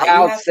going to lie.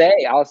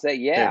 I'll say,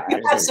 yeah. You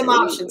have some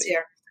options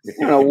here. I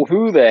don't know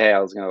who the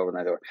hell is going to open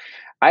that door.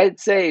 I'd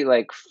say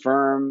like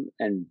firm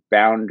and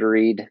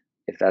boundaried,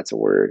 if that's a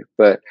word,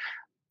 but.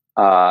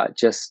 It's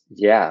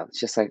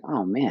just like,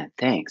 oh man,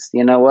 thanks.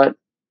 You know what?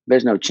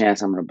 There's no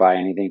chance I'm going to buy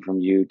anything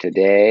from you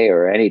today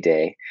or any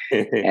day.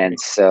 And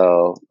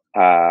so,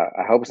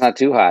 I hope it's not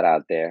too hot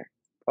out there.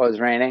 Oh, it's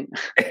raining.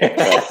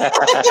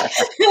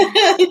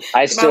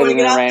 I still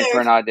didn't rain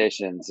for an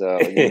audition, so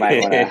you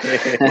might want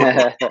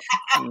to.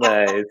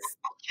 Nice.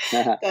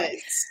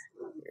 Nice.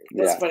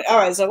 That's funny. All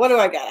right, so what do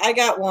I got? I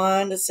got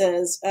one that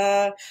says,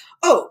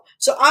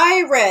 so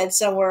I read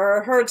somewhere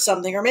or heard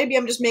something, or maybe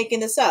I'm just making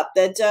this up,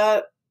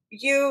 that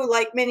you,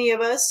 like many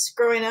of us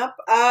growing up,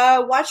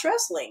 watch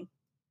wrestling.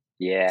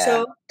 Yeah,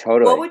 so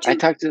totally. What would you, I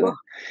talked to them.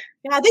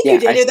 Yeah, I think you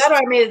did. That or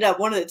I made it up.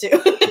 One of the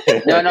two.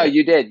 No,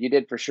 you did. You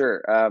did for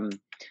sure. And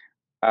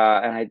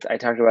I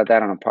talked about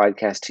that on a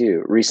podcast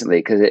too recently,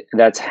 because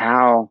that's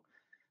how,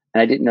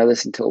 and I didn't know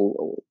this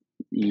until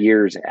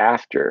years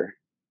after,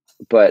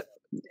 but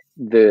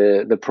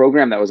the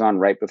program that was on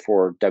right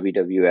before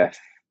WWF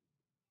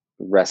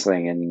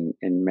wrestling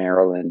in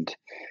Maryland,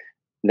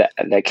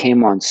 that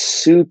came on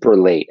super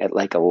late at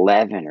like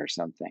 11 or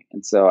something.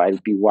 And so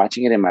I'd be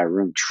watching it in my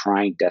room,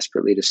 trying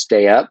desperately to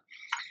stay up.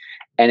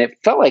 And it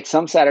felt like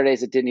some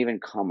Saturdays it didn't even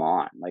come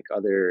on. Like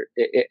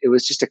it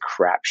was just a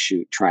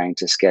crapshoot trying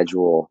to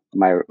schedule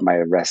my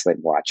wrestling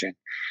watching.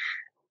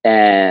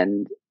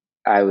 And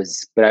I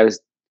was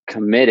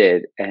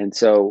committed. And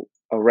so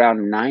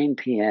around 9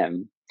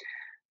 p.m.,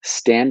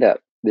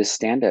 this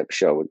stand-up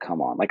show would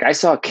come on. Like I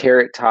saw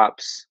Carrot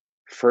Top's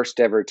first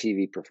ever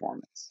TV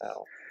performance,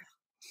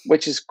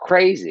 which is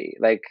crazy.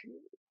 Like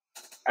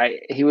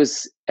he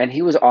was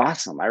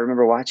awesome. I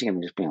remember watching him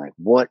and just being like,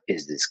 what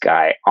is this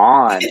guy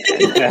on?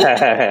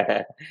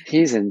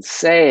 He's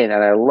insane.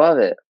 And I love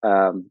it.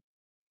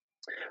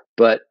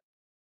 But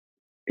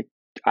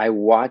I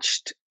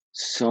watched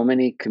so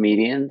many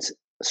comedians,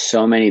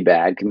 so many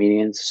bad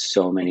comedians,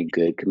 so many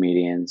good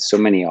comedians,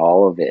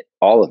 all of it.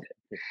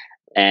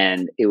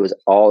 And it was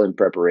all in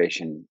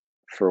preparation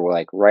for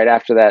like right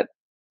after that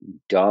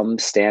dumb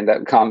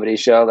stand-up comedy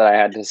show that I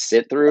had to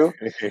sit through.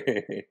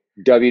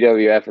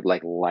 WWF would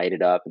like light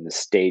it up and the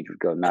stage would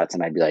go nuts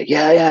and I'd be like,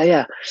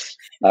 yeah.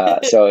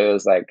 So it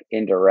was like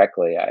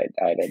indirectly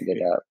I'd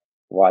ended up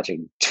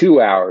watching 2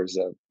 hours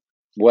of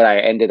what I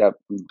ended up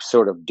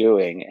sort of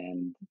doing.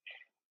 And,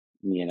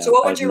 you know, so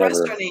what would your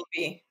wrestler name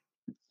be?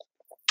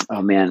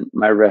 Oh man,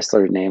 my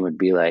wrestler name would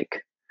be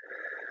like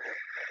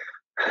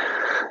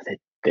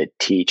the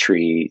tea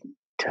tree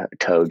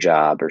toe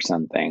job or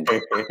something.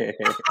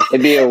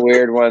 It'd be a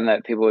weird one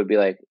that people would be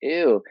like,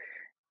 ew.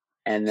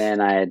 And then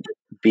I'd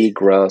be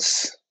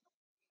gross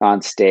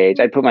on stage.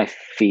 I'd put my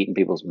feet in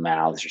people's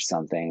mouths or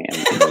something.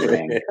 And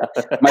everything.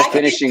 My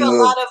finishing move.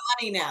 A lot of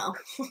money now.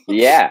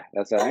 Yeah,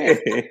 that's what I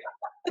mean.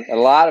 A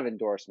lot of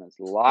endorsements,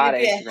 a lot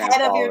of Instagram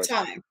ahead followers. Of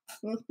your time.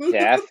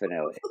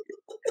 Definitely.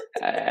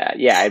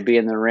 I'd be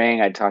in the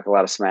ring. I'd talk a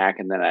lot of smack,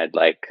 and then I'd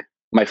like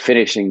my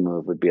finishing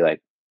move would be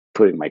like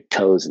putting my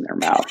toes in their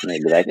mouth, and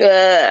they'd be like,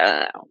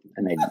 ugh!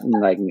 And they'd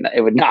like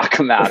it would knock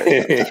them out.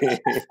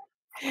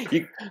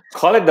 You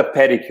call it the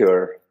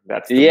pedicure.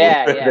 That's the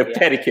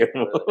pedicure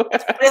move.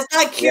 But it's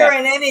not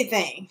curing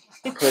anything.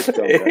 Put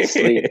them to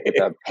sleep with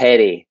a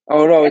petty.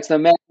 Oh no, it's the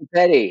man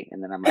petty.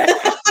 And then I'm like,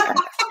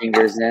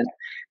 fingers in, and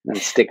then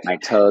stick my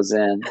toes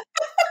in.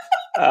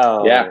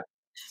 Oh yeah,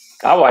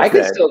 I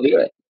could still do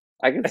it.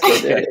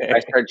 I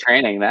start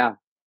training now.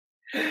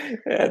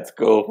 That's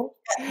cool.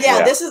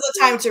 Yeah, this is the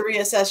time to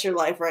reassess your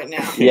life right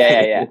now.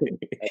 Yeah.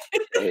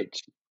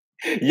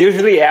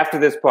 Usually after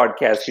this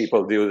podcast,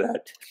 people do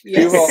that.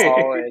 Yes. People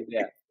always,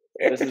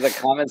 This is a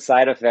common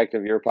side effect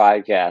of your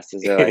podcast.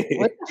 Is they're like,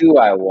 what do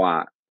I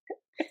want?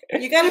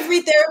 You got a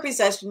free therapy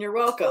session. You're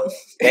welcome.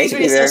 Please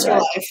reassess your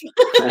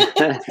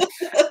life.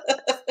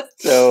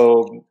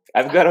 So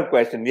I've got a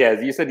question.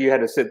 Yes, you said you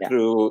had to sit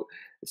through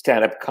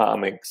stand-up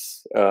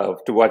comics to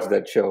watch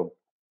that show.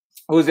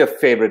 Who's your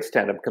favorite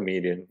stand-up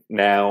comedian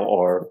now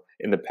or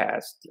in the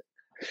past,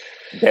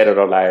 dead or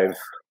alive?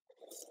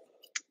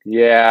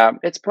 Yeah,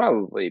 it's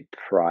probably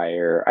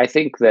Pryor. I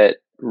think that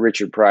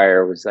Richard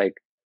Pryor was like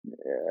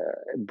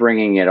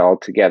bringing it all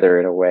together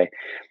in a way,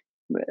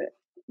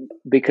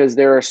 because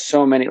there are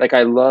so many. Like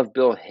I love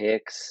Bill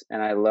Hicks,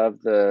 and I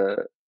love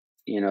the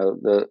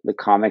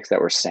comics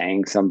that were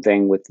saying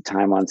something with the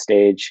time on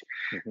stage,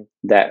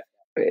 that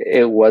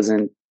it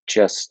wasn't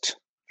just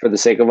for the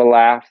sake of a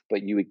laugh,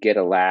 but you would get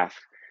a laugh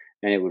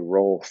and it would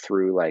roll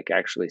through, like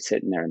actually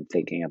sitting there and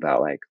thinking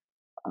about like,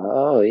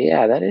 oh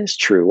yeah, that is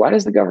true. Why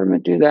does the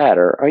government do that?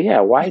 Or, oh yeah,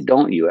 why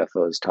don't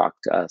UFOs talk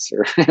to us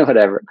or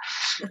whatever?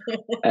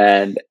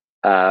 And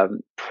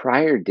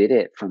Pryor did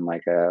it from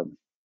like a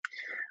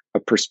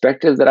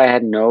perspective that I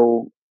had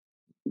no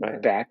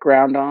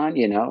background on.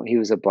 He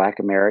was a Black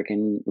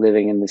American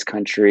living in this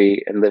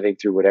country and living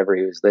through whatever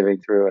he was living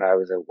through. And I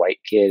was a white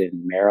kid in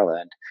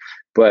Maryland,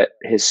 but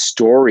his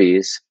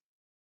stories,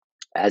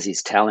 as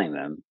he's telling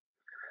them,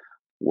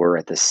 were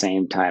at the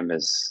same time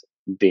as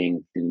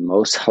being the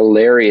most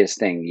hilarious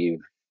thing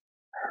you've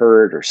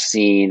heard or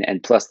seen,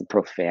 and plus the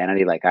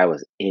profanity, like I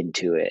was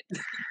into it.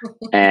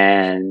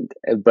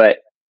 But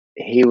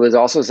he was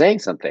also saying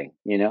something,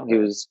 he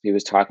was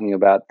talking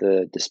about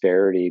the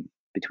disparity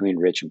between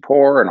rich and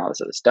poor and all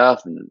this other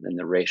stuff, and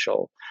the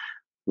racial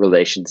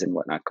relations and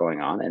whatnot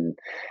going on. And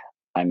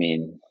I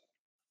mean,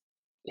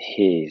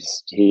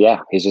 he's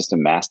just a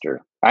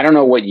master. I don't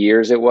know what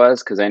years it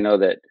was, because I know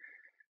that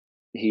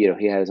he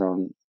had his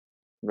own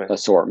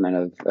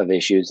assortment of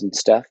issues and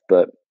stuff,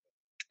 but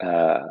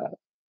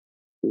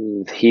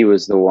he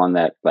was the one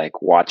that,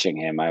 like, watching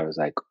him, I was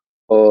like,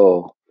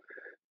 oh,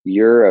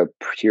 you're a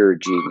pure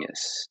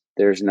genius.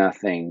 There's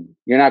nothing,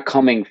 you're not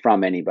coming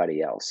from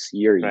anybody else.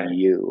 You're Right.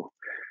 you,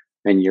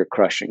 and you're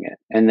crushing it.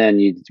 And then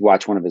you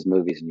watch one of his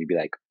movies and you'd be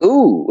like,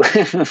 ooh,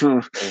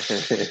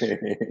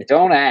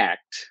 don't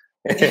act.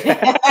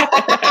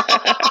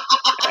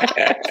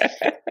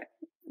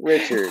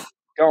 Richard,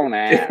 don't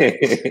act.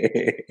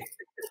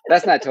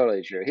 That's not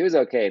totally true. He was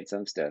okay in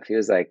some stuff. He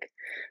was like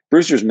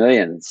Brewster's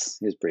Millions.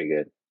 He was pretty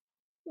good.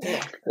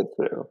 Yeah. That's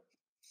true.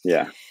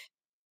 Yeah.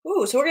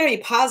 Ooh, so we're gonna be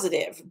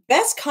positive.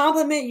 Best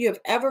compliment you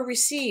have ever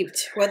received,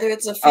 whether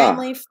it's a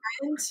family,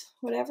 friend,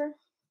 whatever.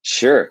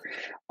 Sure.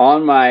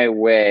 On my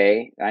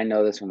way, I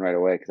know this one right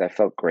away because I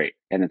felt great,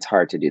 and it's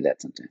hard to do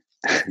that sometimes.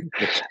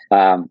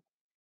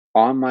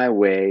 On my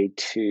way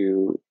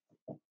to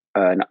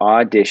an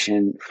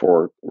audition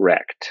for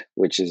Wrecked,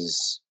 which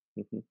is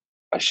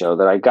a show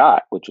that I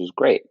got, which was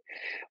great.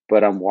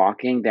 But I'm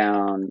walking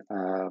down,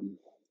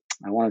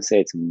 I want to say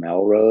it's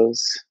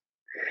Melrose,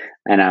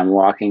 and I'm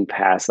walking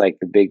past like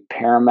the big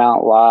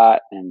Paramount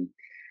lot, and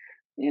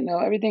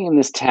everything in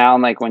this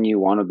town. Like when you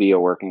want to be a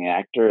working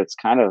actor, it's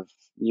kind of,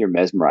 you're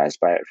mesmerized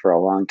by it for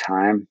a long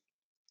time.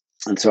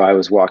 And so I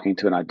was walking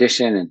to an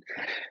audition and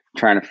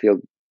trying to feel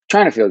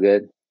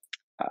good.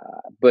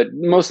 But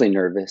mostly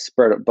nervous,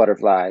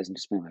 butterflies, and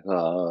just being like,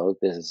 oh,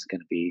 this is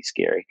going to be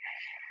scary.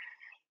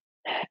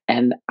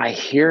 And I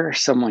hear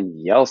someone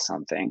yell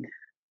something,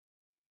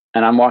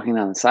 and I'm walking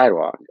down the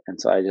sidewalk. And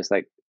so I just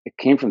like, it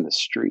came from the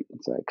street. And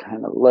so I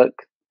kind of look,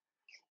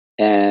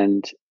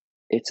 and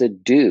it's a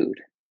dude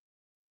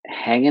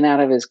hanging out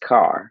of his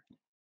car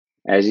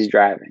as he's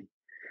driving.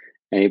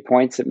 And he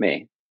points at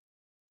me,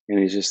 and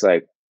he's just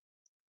like,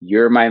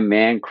 you're my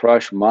man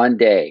crush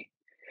Monday.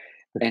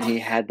 And he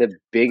had the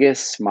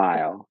biggest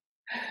smile.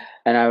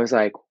 And I was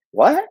like,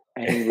 what?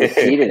 And he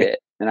repeated it.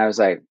 And I was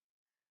like,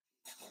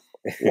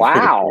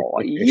 wow,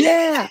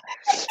 yeah.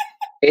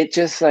 It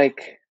just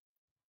like,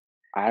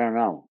 I don't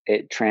know.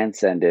 It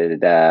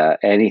transcended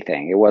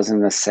anything. It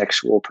wasn't a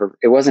sexual,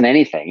 it wasn't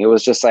anything. It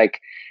was just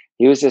like,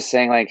 he was just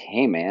saying like,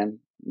 hey man,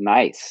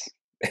 nice.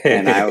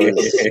 And I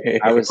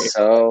was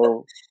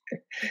so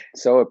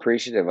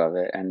appreciative of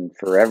it. And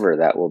forever,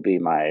 that will be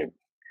my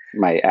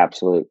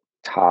absolute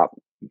top.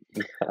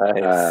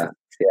 Nice.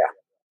 Yeah,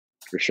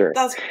 for sure.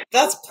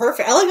 That's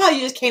perfect. I like how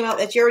you just came out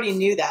that you already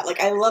knew that. Like,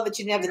 I love that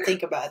you didn't have to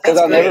think about it. Because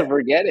I'll never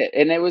forget it.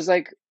 And it was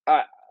like,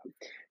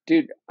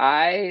 dude,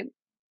 I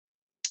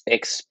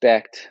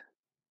expect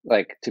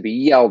like to be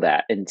yelled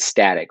at in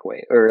static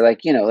way, or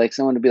like, like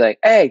someone to be like,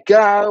 hey, get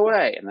out of the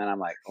way. And then I'm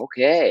like,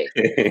 okay.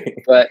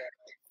 But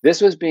this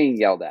was being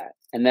yelled at.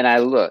 And then I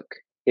look,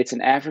 it's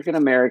an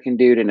African-American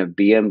dude in a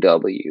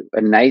BMW,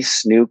 a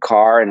nice new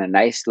car, and a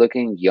nice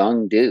looking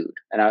young dude.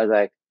 And I was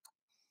like,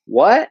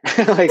 what?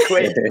 Like,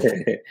 wait,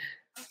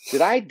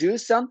 did I do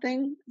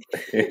something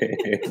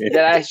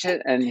that I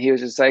should? And he was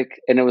just like,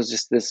 and it was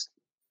just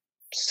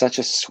such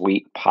a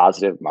sweet,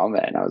 positive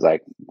moment. And I was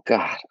like,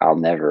 God, I'll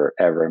never,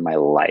 ever in my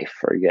life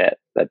forget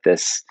that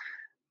this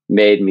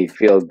made me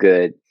feel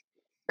good.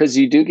 Because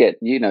you do get,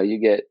 you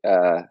get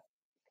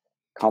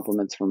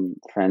compliments from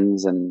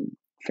friends and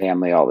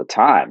family all the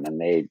time, and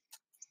they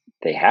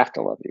have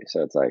to love you.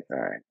 So it's like, all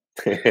right.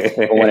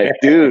 But when a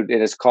dude in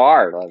his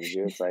car loves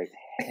you, it's like,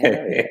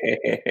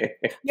 hey.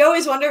 You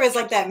always wonder if it's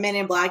like that Men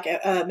in Black,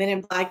 was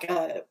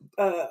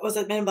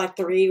it Men in Black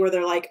 3, where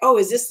they're like, oh,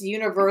 is this the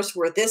universe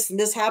where this and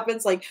this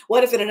happens? Like,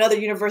 what if in another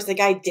universe the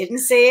guy didn't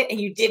say it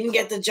and you didn't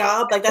get the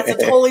job? Like, that's a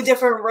totally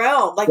different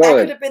realm. Like, that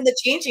could have been the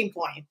changing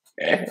point.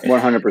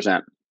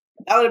 100%.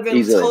 That would have been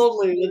easily.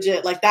 Totally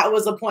legit. Like, that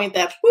was the point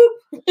that, whoop.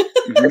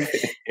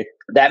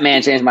 That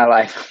man changed my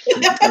life.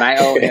 And I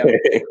owe him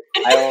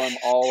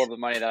all of the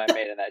money that I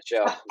made in that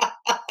show.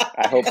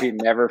 I hope he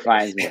never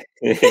finds me.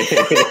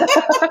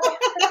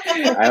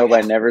 I hope I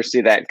never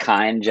see that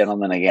kind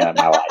gentleman again in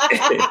my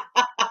life.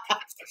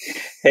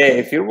 Hey,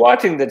 if you're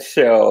watching that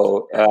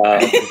show,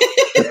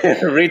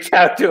 reach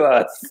out to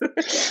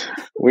us.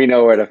 We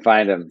know where to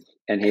find him,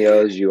 and he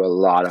owes you a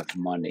lot of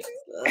money.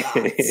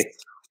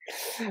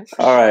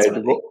 All right.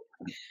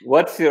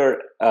 What's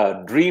your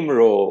dream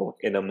role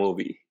in a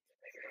movie?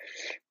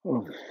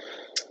 Oh,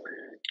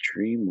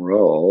 dream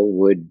role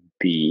would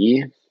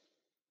be.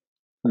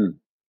 And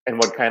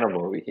what kind of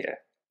movie here?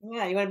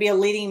 Yeah, you want to be a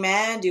leading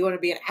man? Do you want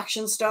to be an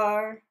action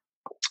star?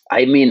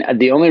 I mean,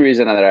 the only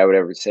reason that I would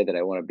ever say that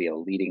I want to be a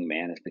leading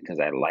man is because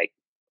I like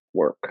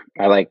work.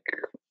 I like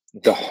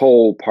the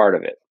whole part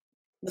of it.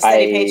 The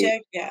steady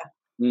paycheck? Yeah.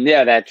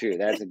 Yeah, that's true.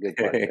 That's a good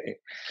part of it.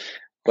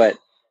 But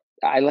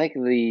I like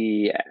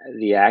the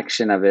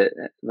action of it.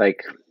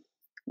 Like,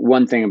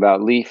 one thing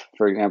about Leaf,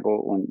 for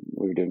example, when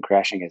we were doing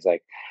Crashing, is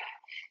like,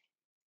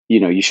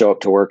 you show up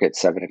to work at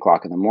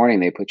 7:00 in the morning,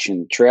 they put you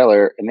in the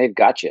trailer and they've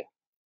got you.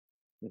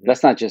 Mm-hmm.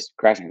 That's not just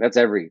Crashing. That's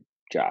every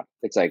job.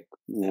 It's like,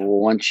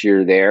 once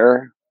you're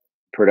there,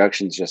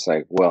 production's just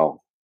like,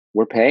 well,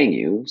 we're paying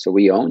you, so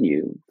we own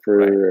you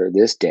for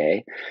this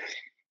day.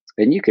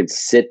 And you can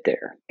sit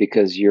there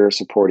because you're a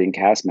supporting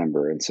cast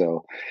member. And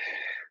so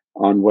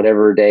on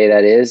whatever day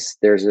that is,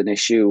 there's an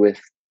issue with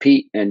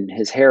Pete and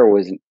his hair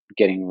wasn't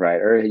getting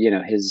right, or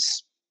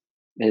his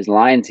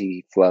lines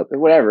he flubbed, or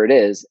whatever it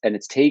is, and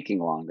it's taking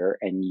longer,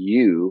 and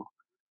you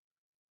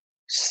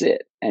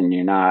sit and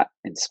you're not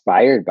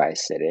inspired by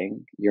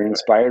sitting, you're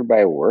inspired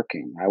by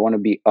working. I want to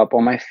be up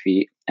on my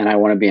feet, and I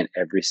want to be in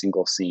every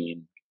single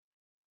scene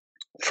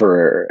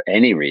for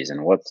any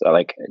reason. What's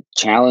like,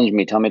 challenge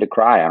me, tell me to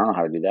cry. I don't know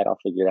how to do that. I'll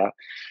figure it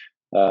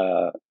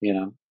out.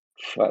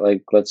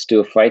 Like, let's do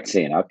a fight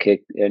scene. I'll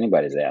kick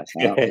anybody's ass.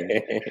 I don't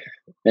care.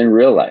 In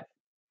real life,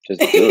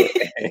 just do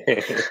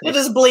it. You'll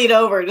just bleed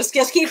over. Just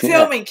keep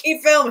filming.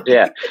 Keep filming.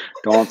 Yeah,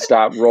 don't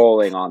stop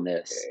rolling on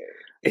this.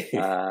 This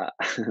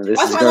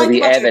is going to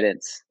be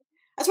evidence.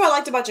 That's what I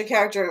liked about your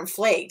character in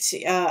Flaked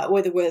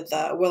with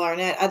Will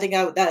Arnett. I think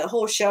that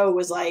whole show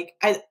was like,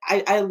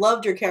 I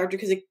loved your character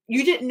because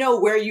you didn't know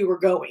where you were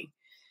going.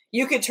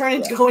 You could turn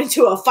into going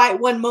to a fight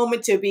one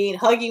moment to being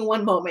hugging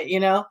one moment,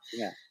 Yeah.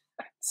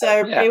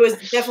 So it was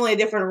definitely a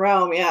different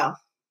realm. Yeah.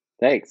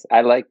 Thanks.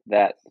 I like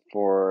that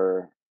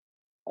for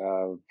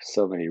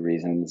so many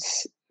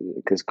reasons,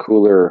 because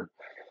Cooler,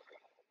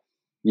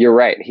 you're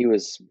right. He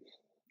was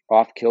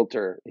off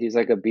kilter. He's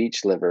like a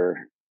beach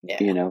liver,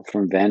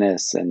 from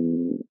Venice.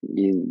 And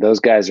those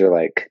guys are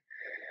like,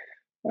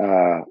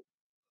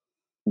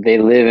 they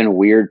live in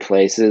weird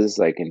places,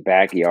 like in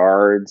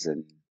backyards,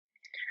 and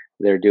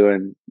they're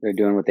doing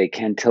what they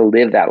can to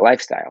live that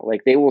lifestyle.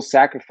 Like, they will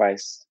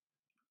sacrifice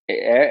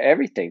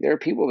everything. There are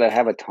people that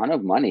have a ton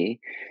of money,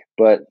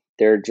 but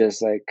they're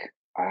just like,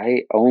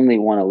 I only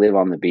want to live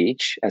on the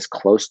beach, as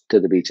close to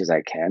the beach as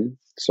I can.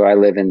 So I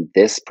live in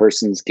this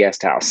person's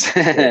guest house.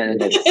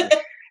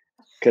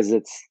 Because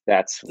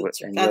that's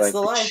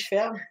the life.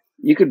 Yeah.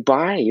 You could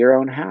buy your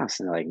own house,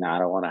 and they're like, no, I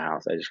don't want a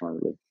house. I just want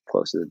to live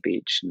close to the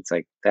beach. And it's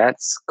like,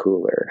 that's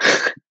cooler.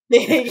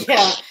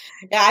 Yeah.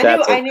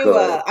 I knew.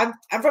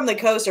 I'm from the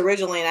coast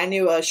originally, and I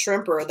knew a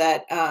shrimper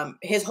that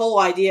his whole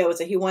idea was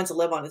that he wanted to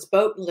live on his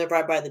boat and live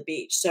right by the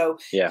beach. So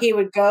he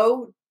would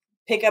go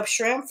pick up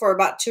shrimp for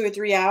about 2 or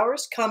 3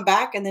 hours, come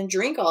back, and then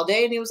drink all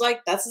day. And he was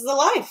like, "That's the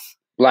life.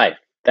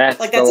 That's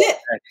it. That's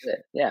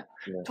it. Yeah.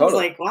 Totally. I was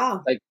like,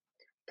 wow. Like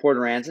Port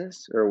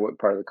Aransas, or what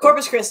part of the coast?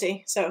 Corpus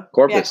Christi. So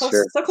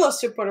close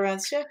to Port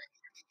Aransas. Yeah.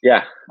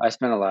 Yeah, I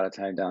spent a lot of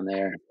time down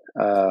there.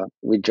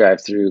 We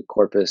drive through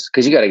Corpus,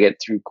 because you got to get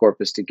through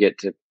Corpus to get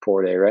to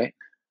Port A, right?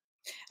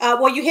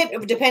 Well, you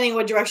hit, depending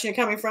what direction you're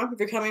coming from. If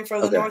you're coming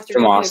from the north,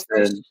 from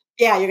Austin.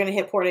 Yeah, you're going to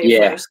hit Port A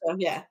first. So,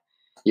 yeah.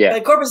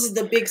 But Corpus is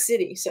the big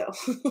city, so.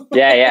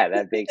 yeah,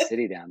 that big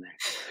city down there.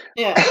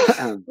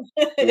 Yeah.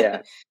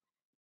 Yeah.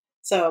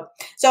 So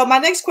my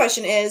next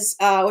question is,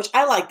 which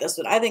I like this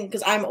one, I think,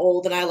 because I'm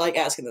old and I like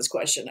asking this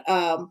question.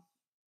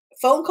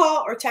 Phone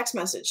call or text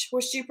message?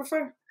 Which do you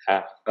prefer?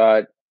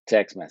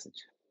 Text message.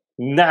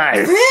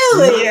 Nice.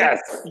 Really?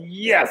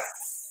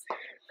 Yes.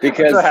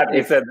 Because I'm so happy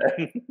you said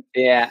that.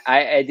 Yeah,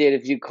 I did.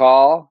 If you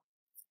call,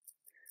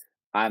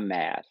 I'm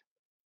mad.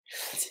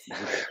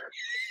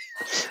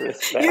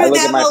 I look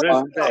at my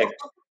phone.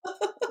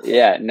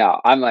 Yeah, no,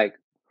 I'm like,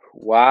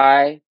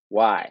 why?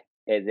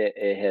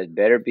 It had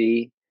better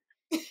be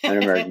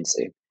an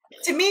emergency.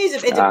 To me,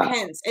 it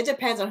depends. It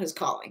depends on who's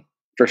calling.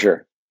 For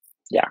sure.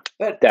 Yeah,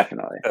 but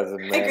definitely. I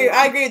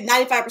agree.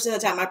 95% of the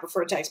time, I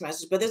prefer text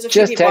message. But there's a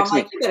few people I'm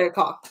like, you better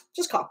call.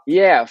 Just call.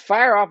 Yeah,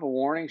 fire off a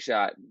warning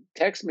shot.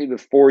 Text me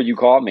before you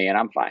call me, and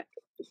I'm fine.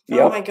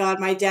 Oh my God,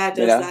 my dad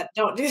does that.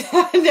 Don't do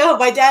that. No,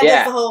 my dad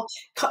does the whole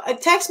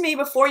text me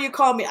before you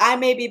call me. I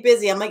may be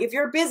busy. I'm like, if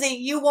you're busy,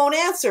 you won't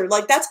answer.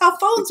 Like, that's how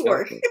phones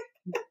work.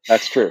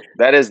 That's true.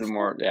 That is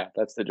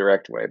that's the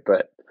direct way.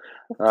 But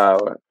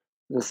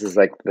this is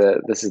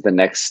the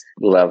next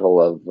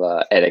level of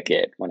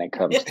etiquette when it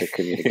comes to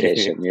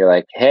communication. You're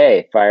like,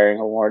 hey, firing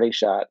a warning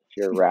shot. If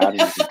you're around,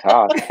 you can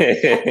talk.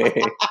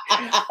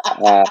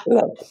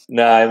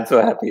 No, I'm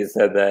so happy you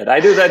said that. I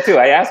do that too.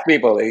 I ask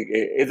people,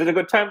 is it a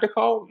good time to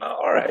call? No,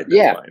 all right.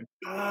 That's fine.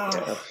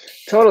 Yeah.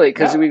 Totally.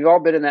 Because we've all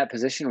been in that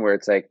position where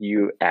it's like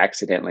you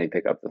accidentally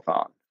pick up the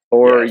phone.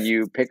 Or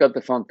you pick up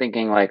the phone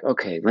thinking like,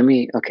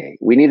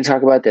 we need to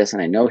talk about this.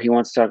 And I know he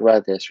wants to talk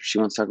about this, or she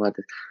wants to talk about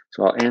this.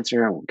 So I'll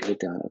answer and we'll get it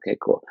done. Okay,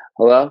 cool.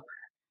 Hello?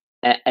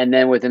 And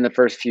then within the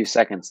first few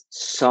seconds,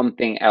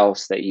 something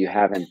else that you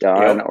haven't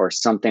done or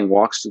something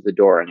walks through the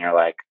door and you're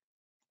like,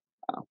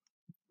 oh,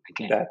 I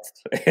can't.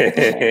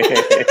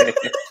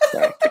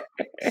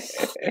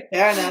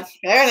 Fair enough.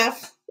 Yeah.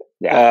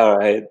 All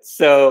right.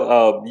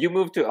 So you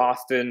moved to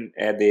Austin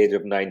at the age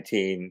of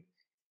 19.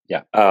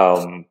 Yeah.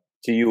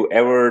 Do you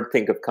ever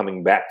think of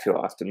moving back to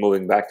Austin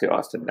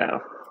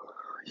now?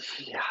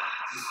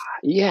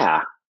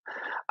 Yeah.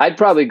 I'd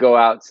probably go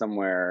out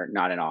somewhere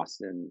not in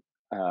Austin.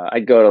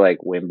 I'd go to like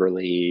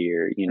Wimberley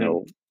or,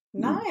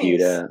 nice.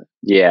 Buda.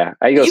 Yeah.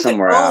 I'd go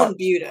somewhere else.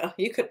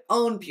 You could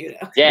own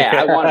Buda. Yeah,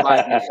 I want to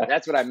buy Buda.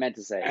 That's what I meant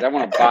to say. I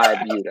want to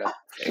buy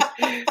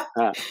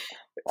Buda.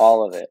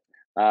 All of it.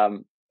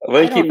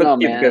 We'll I don't know,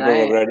 keep man.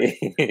 people ready.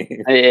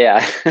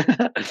 Yeah.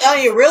 I'm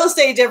telling you, real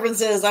estate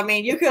differences. I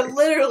mean, you could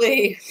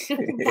literally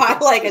buy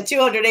like a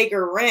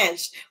 200-acre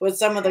ranch with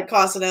some of the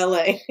costs in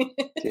LA.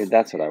 Dude,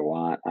 that's what I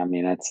want. I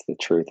mean, that's the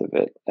truth of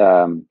it.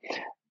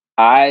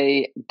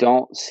 I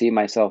don't see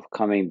myself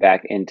coming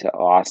back into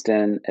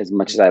Austin as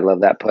much as I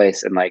love that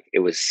place. And like, it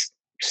was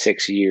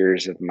 6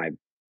 years of my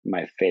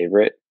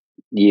favorite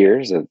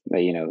years of,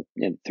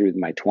 through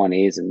my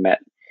 20s, and met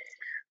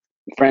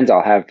friends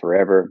I'll have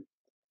forever.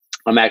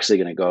 I'm actually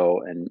going to go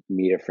and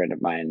meet a friend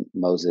of mine,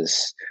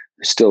 Moses,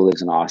 who still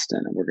lives in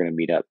Austin, and we're going to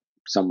meet up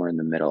somewhere in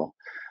the middle,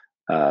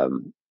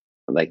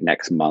 like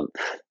next month.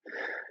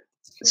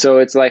 So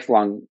it's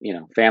lifelong,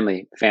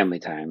 family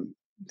time,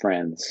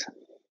 friends.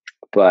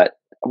 But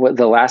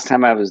the last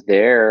time I was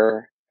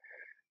there,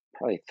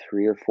 probably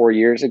 3 or 4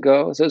 years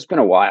ago, so it's been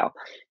a while.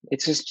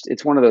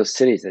 It's one of those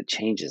cities that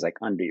changes like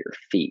under your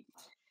feet.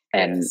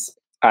 And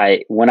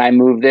when I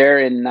moved there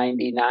in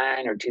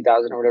 99 or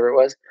 2000 or whatever it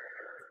was,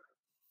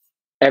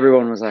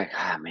 everyone was like,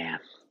 "Ah, man,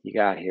 you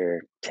got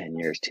here 10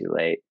 years too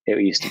late. It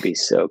used to be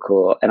so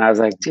cool." And I was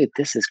like, "Dude,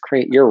 this is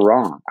great. You're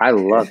wrong. I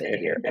love it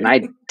here." And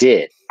I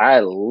did. I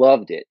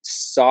loved it.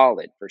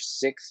 Solid for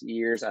 6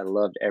 years. I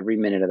loved every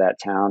minute of that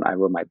town. I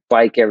rode my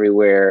bike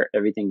everywhere.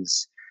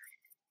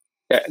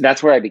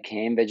 That's where I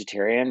became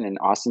vegetarian. And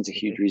Austin's a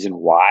huge reason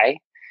why,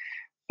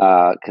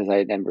 because I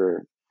had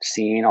never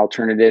seen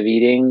alternative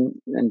eating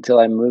until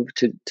I moved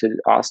to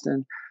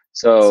Austin.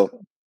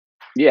 So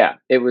yeah,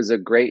 it was a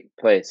great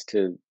place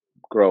to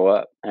grow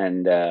up.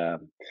 And that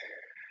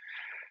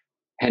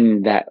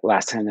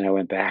last time that I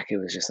went back, it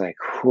was just like,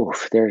 whew,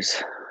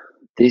 there's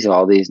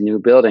all these new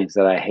buildings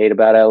that I hate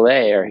about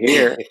LA are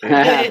here.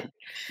 Yeah,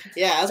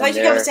 that's why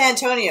you come to San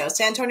Antonio.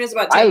 San Antonio's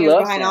about 10 years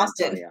behind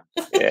Austin.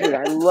 Dude,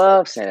 I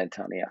love San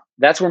Antonio.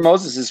 That's where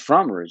Moses is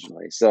from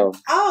originally. So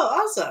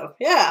awesome.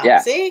 Yeah.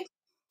 See?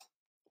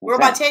 We're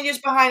about 10 years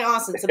behind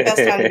Austin. It's the best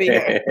time to be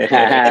here.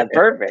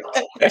 Perfect.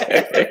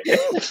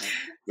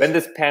 When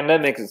this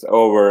pandemic is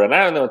over, and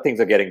I don't know, things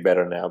are getting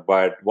better now,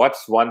 but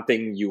what's one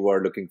thing you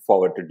are looking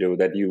forward to do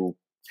that you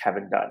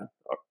haven't done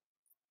or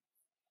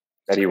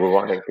that you were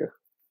wanting to?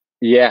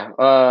 Yeah.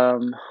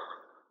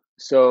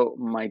 So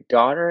my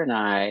daughter and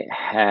I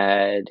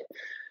had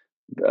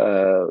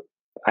her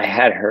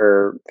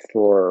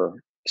for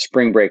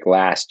spring break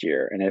last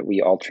year, and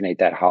we alternate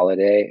that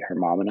holiday, her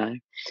mom and I.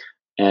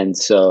 And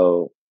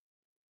so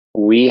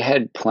we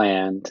had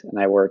planned, and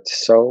I worked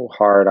so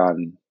hard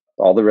on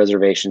all the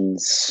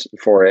reservations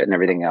for it and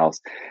everything else,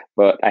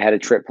 but I had a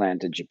trip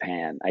planned to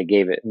Japan. I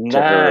gave it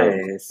to her.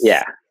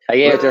 Yeah. I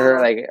gave it to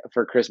her like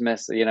for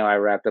Christmas. I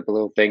wrapped up a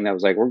little thing that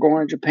was like, "We're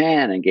going to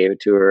Japan," and gave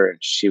it to her. And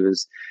she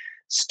was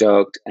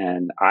stoked,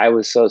 and I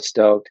was so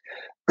stoked.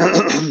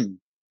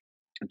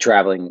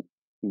 Traveling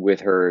with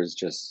her is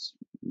just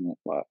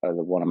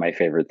one of my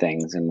favorite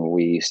things, and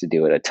we used to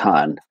do it a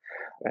ton.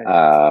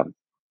 Right.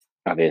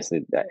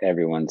 Obviously,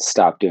 everyone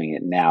stopped doing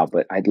it now,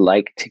 but I'd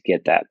like to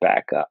get that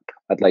back up.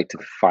 I'd like to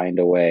find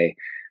a way.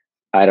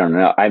 I don't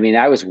know. I mean,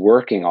 I was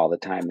working all the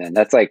time then.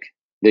 That's like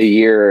the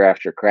year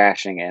after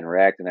crashing and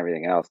wrecked and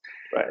everything else.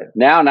 Right.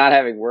 Now, not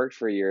having worked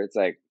for a year, it's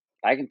like,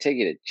 I can take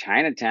you to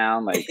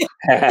Chinatown. Like,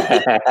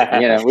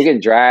 we can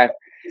drive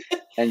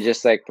and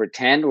just like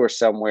pretend we're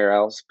somewhere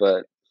else,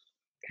 but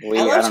I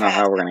don't know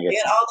how we're going to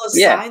get all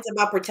those signs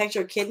about protect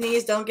your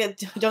kidneys. Don't get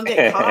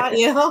caught,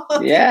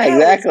 Yeah,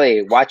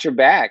 exactly. Watch your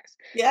backs.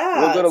 Yeah.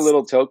 We'll go to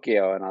Little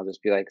Tokyo and I'll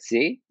just be like,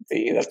 see,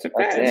 that's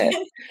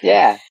it.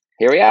 Yeah.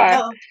 Here we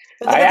are.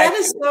 But that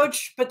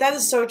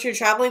is so true.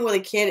 Traveling with a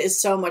kid is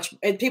so much.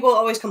 People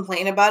always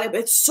complain about it,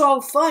 but it's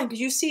so fun because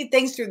you see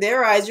things through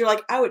their eyes. You're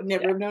like, I would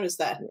never have noticed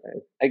that.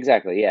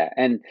 Exactly. Yeah.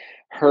 And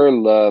her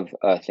love,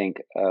 I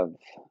think, of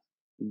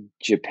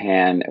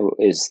Japan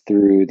is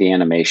through the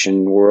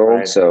animation world.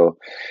 Right. So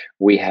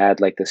we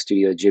had like the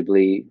Studio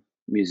Ghibli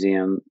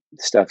museum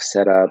stuff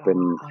set up,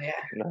 and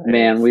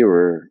man, we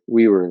were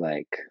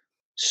like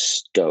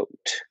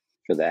stoked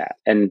for that.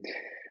 And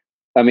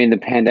I mean, the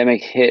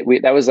pandemic hit.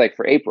 That was like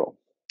for April.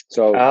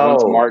 So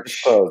once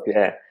March,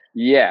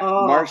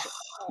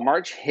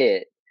 March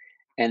hit,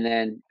 and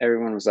then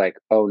everyone was like,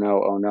 "Oh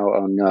no, oh no,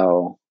 oh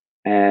no!"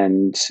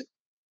 And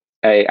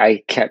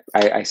I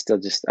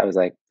was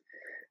like,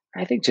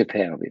 I think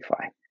Japan will be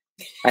fine.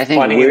 I think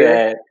funny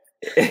that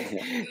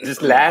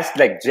just last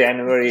like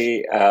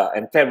January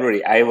and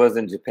February, I was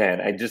in Japan.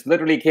 I just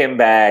literally came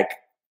back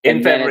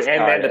in February,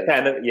 and then the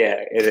pandemic.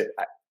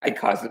 I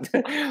caused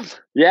it.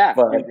 Yeah,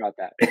 but you brought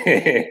that.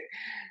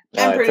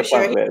 I'm pretty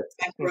sure he's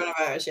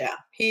coronavirus. Yeah,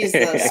 he's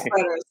the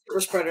super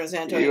spreader in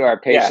San Antonio. You are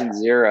patient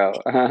zero.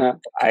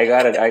 I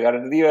got it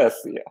in the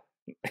US. Yeah.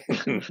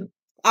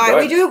 All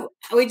right,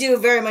 we do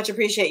very much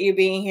appreciate you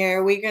being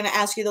here. We're going to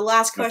ask you the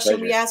last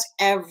question we ask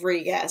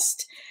every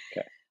guest.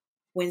 Okay.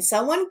 When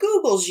someone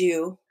Googles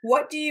you,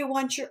 what do you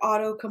want your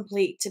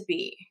autocomplete to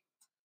be?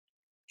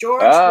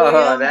 George,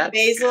 William,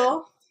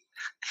 Basil?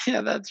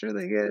 Yeah, that's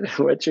really good.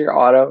 What's your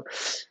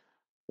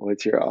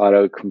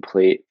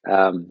autocomplete?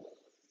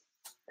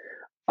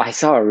 I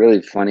saw a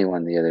really funny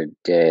one the other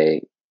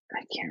day.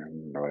 I can't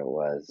remember what it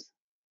was.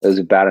 It was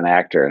about an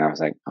actor, and I was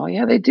like, oh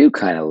yeah, they do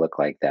kind of look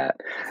like that.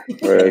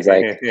 Where it was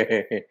like,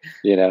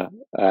 you know,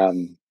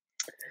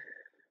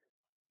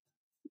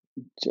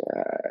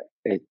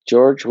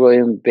 George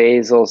William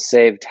Basil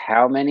saved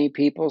how many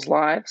people's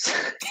lives?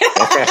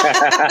 That's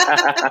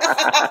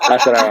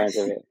what I wanted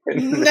to be.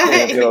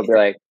 Nice. People will be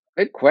like,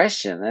 good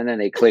question. And then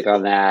they click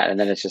on that, and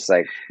then it's just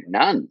like,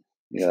 none.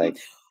 You're like,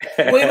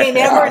 we may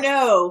never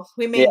know.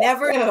 We may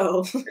never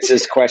know. It's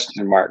just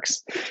question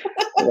marks.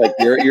 Like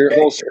your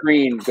whole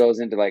screen goes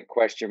into like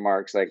question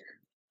marks, like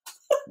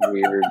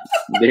weird.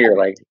 You're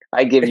like,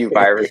 I give you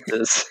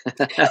viruses.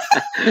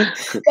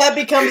 That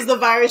becomes the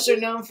virus you're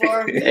known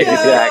for.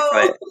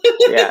 Exactly.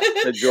 Yeah,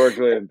 the George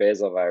William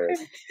Basil virus.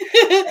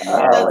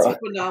 That's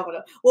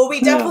phenomenal. Well,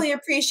 we definitely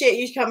appreciate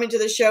you coming to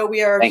the show.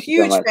 We are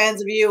huge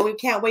fans of you. We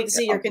can't wait to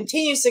see your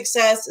continued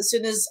success. As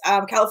soon as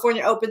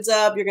California opens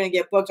up, you're going to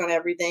get booked on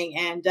everything,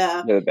 and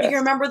you can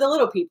remember the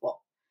little people.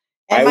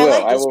 And my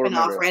leg just went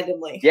off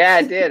randomly. Yeah,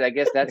 it did. I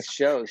guess that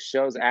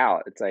shows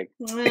out. It's like,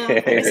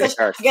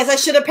 I guess I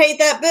should have paid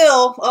that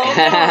bill.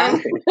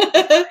 Oh,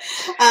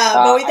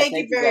 but we thank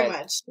you very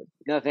much.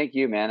 No, thank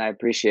you, man. I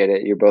appreciate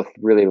it. You're both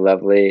really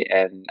lovely,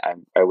 and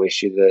I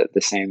wish you the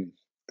same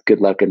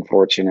good luck and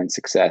fortune and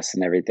success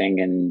and everything.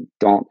 And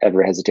don't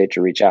ever hesitate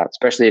to reach out,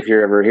 especially if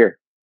you're ever here.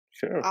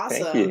 Sure.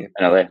 Awesome. Thank you.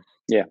 In LA.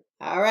 Yeah.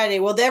 All righty.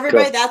 Well,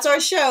 everybody, that's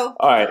our show.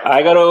 All right.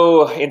 I got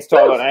to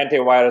install an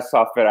antivirus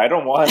software. I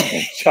don't want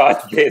George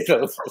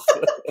Basil's.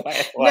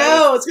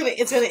 No, it's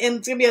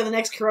gonna be on the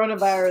next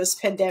coronavirus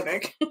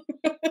pandemic.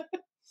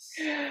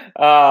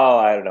 Oh,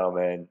 I don't know,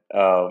 man.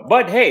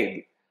 But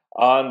hey,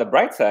 on the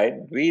bright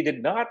side, we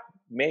did not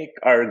make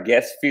our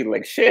guests feel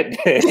like shit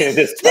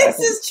this time. This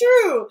is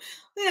true.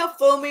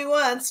 Fool me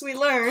once, we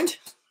learned.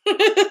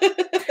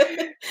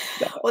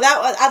 Well,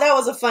 that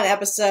was a fun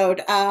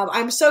episode.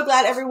 I'm so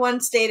glad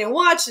everyone stayed and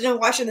watched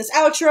watching this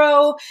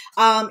outro.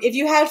 If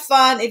you had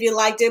fun, if you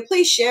liked it,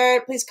 please share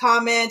it. Please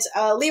comment.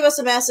 Leave us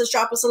a message.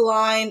 Drop us a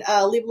line.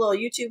 Leave a little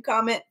YouTube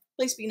comment.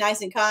 Please be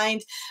nice and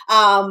kind.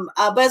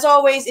 But as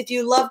always, if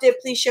you loved it,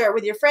 please share it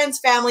with your friends,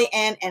 family,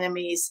 and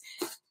enemies.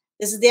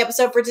 This is the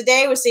episode for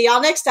today. We'll see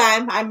y'all next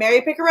time. I'm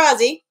Mary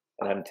Picarazzi.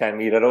 And I'm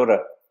Tanvir Arora.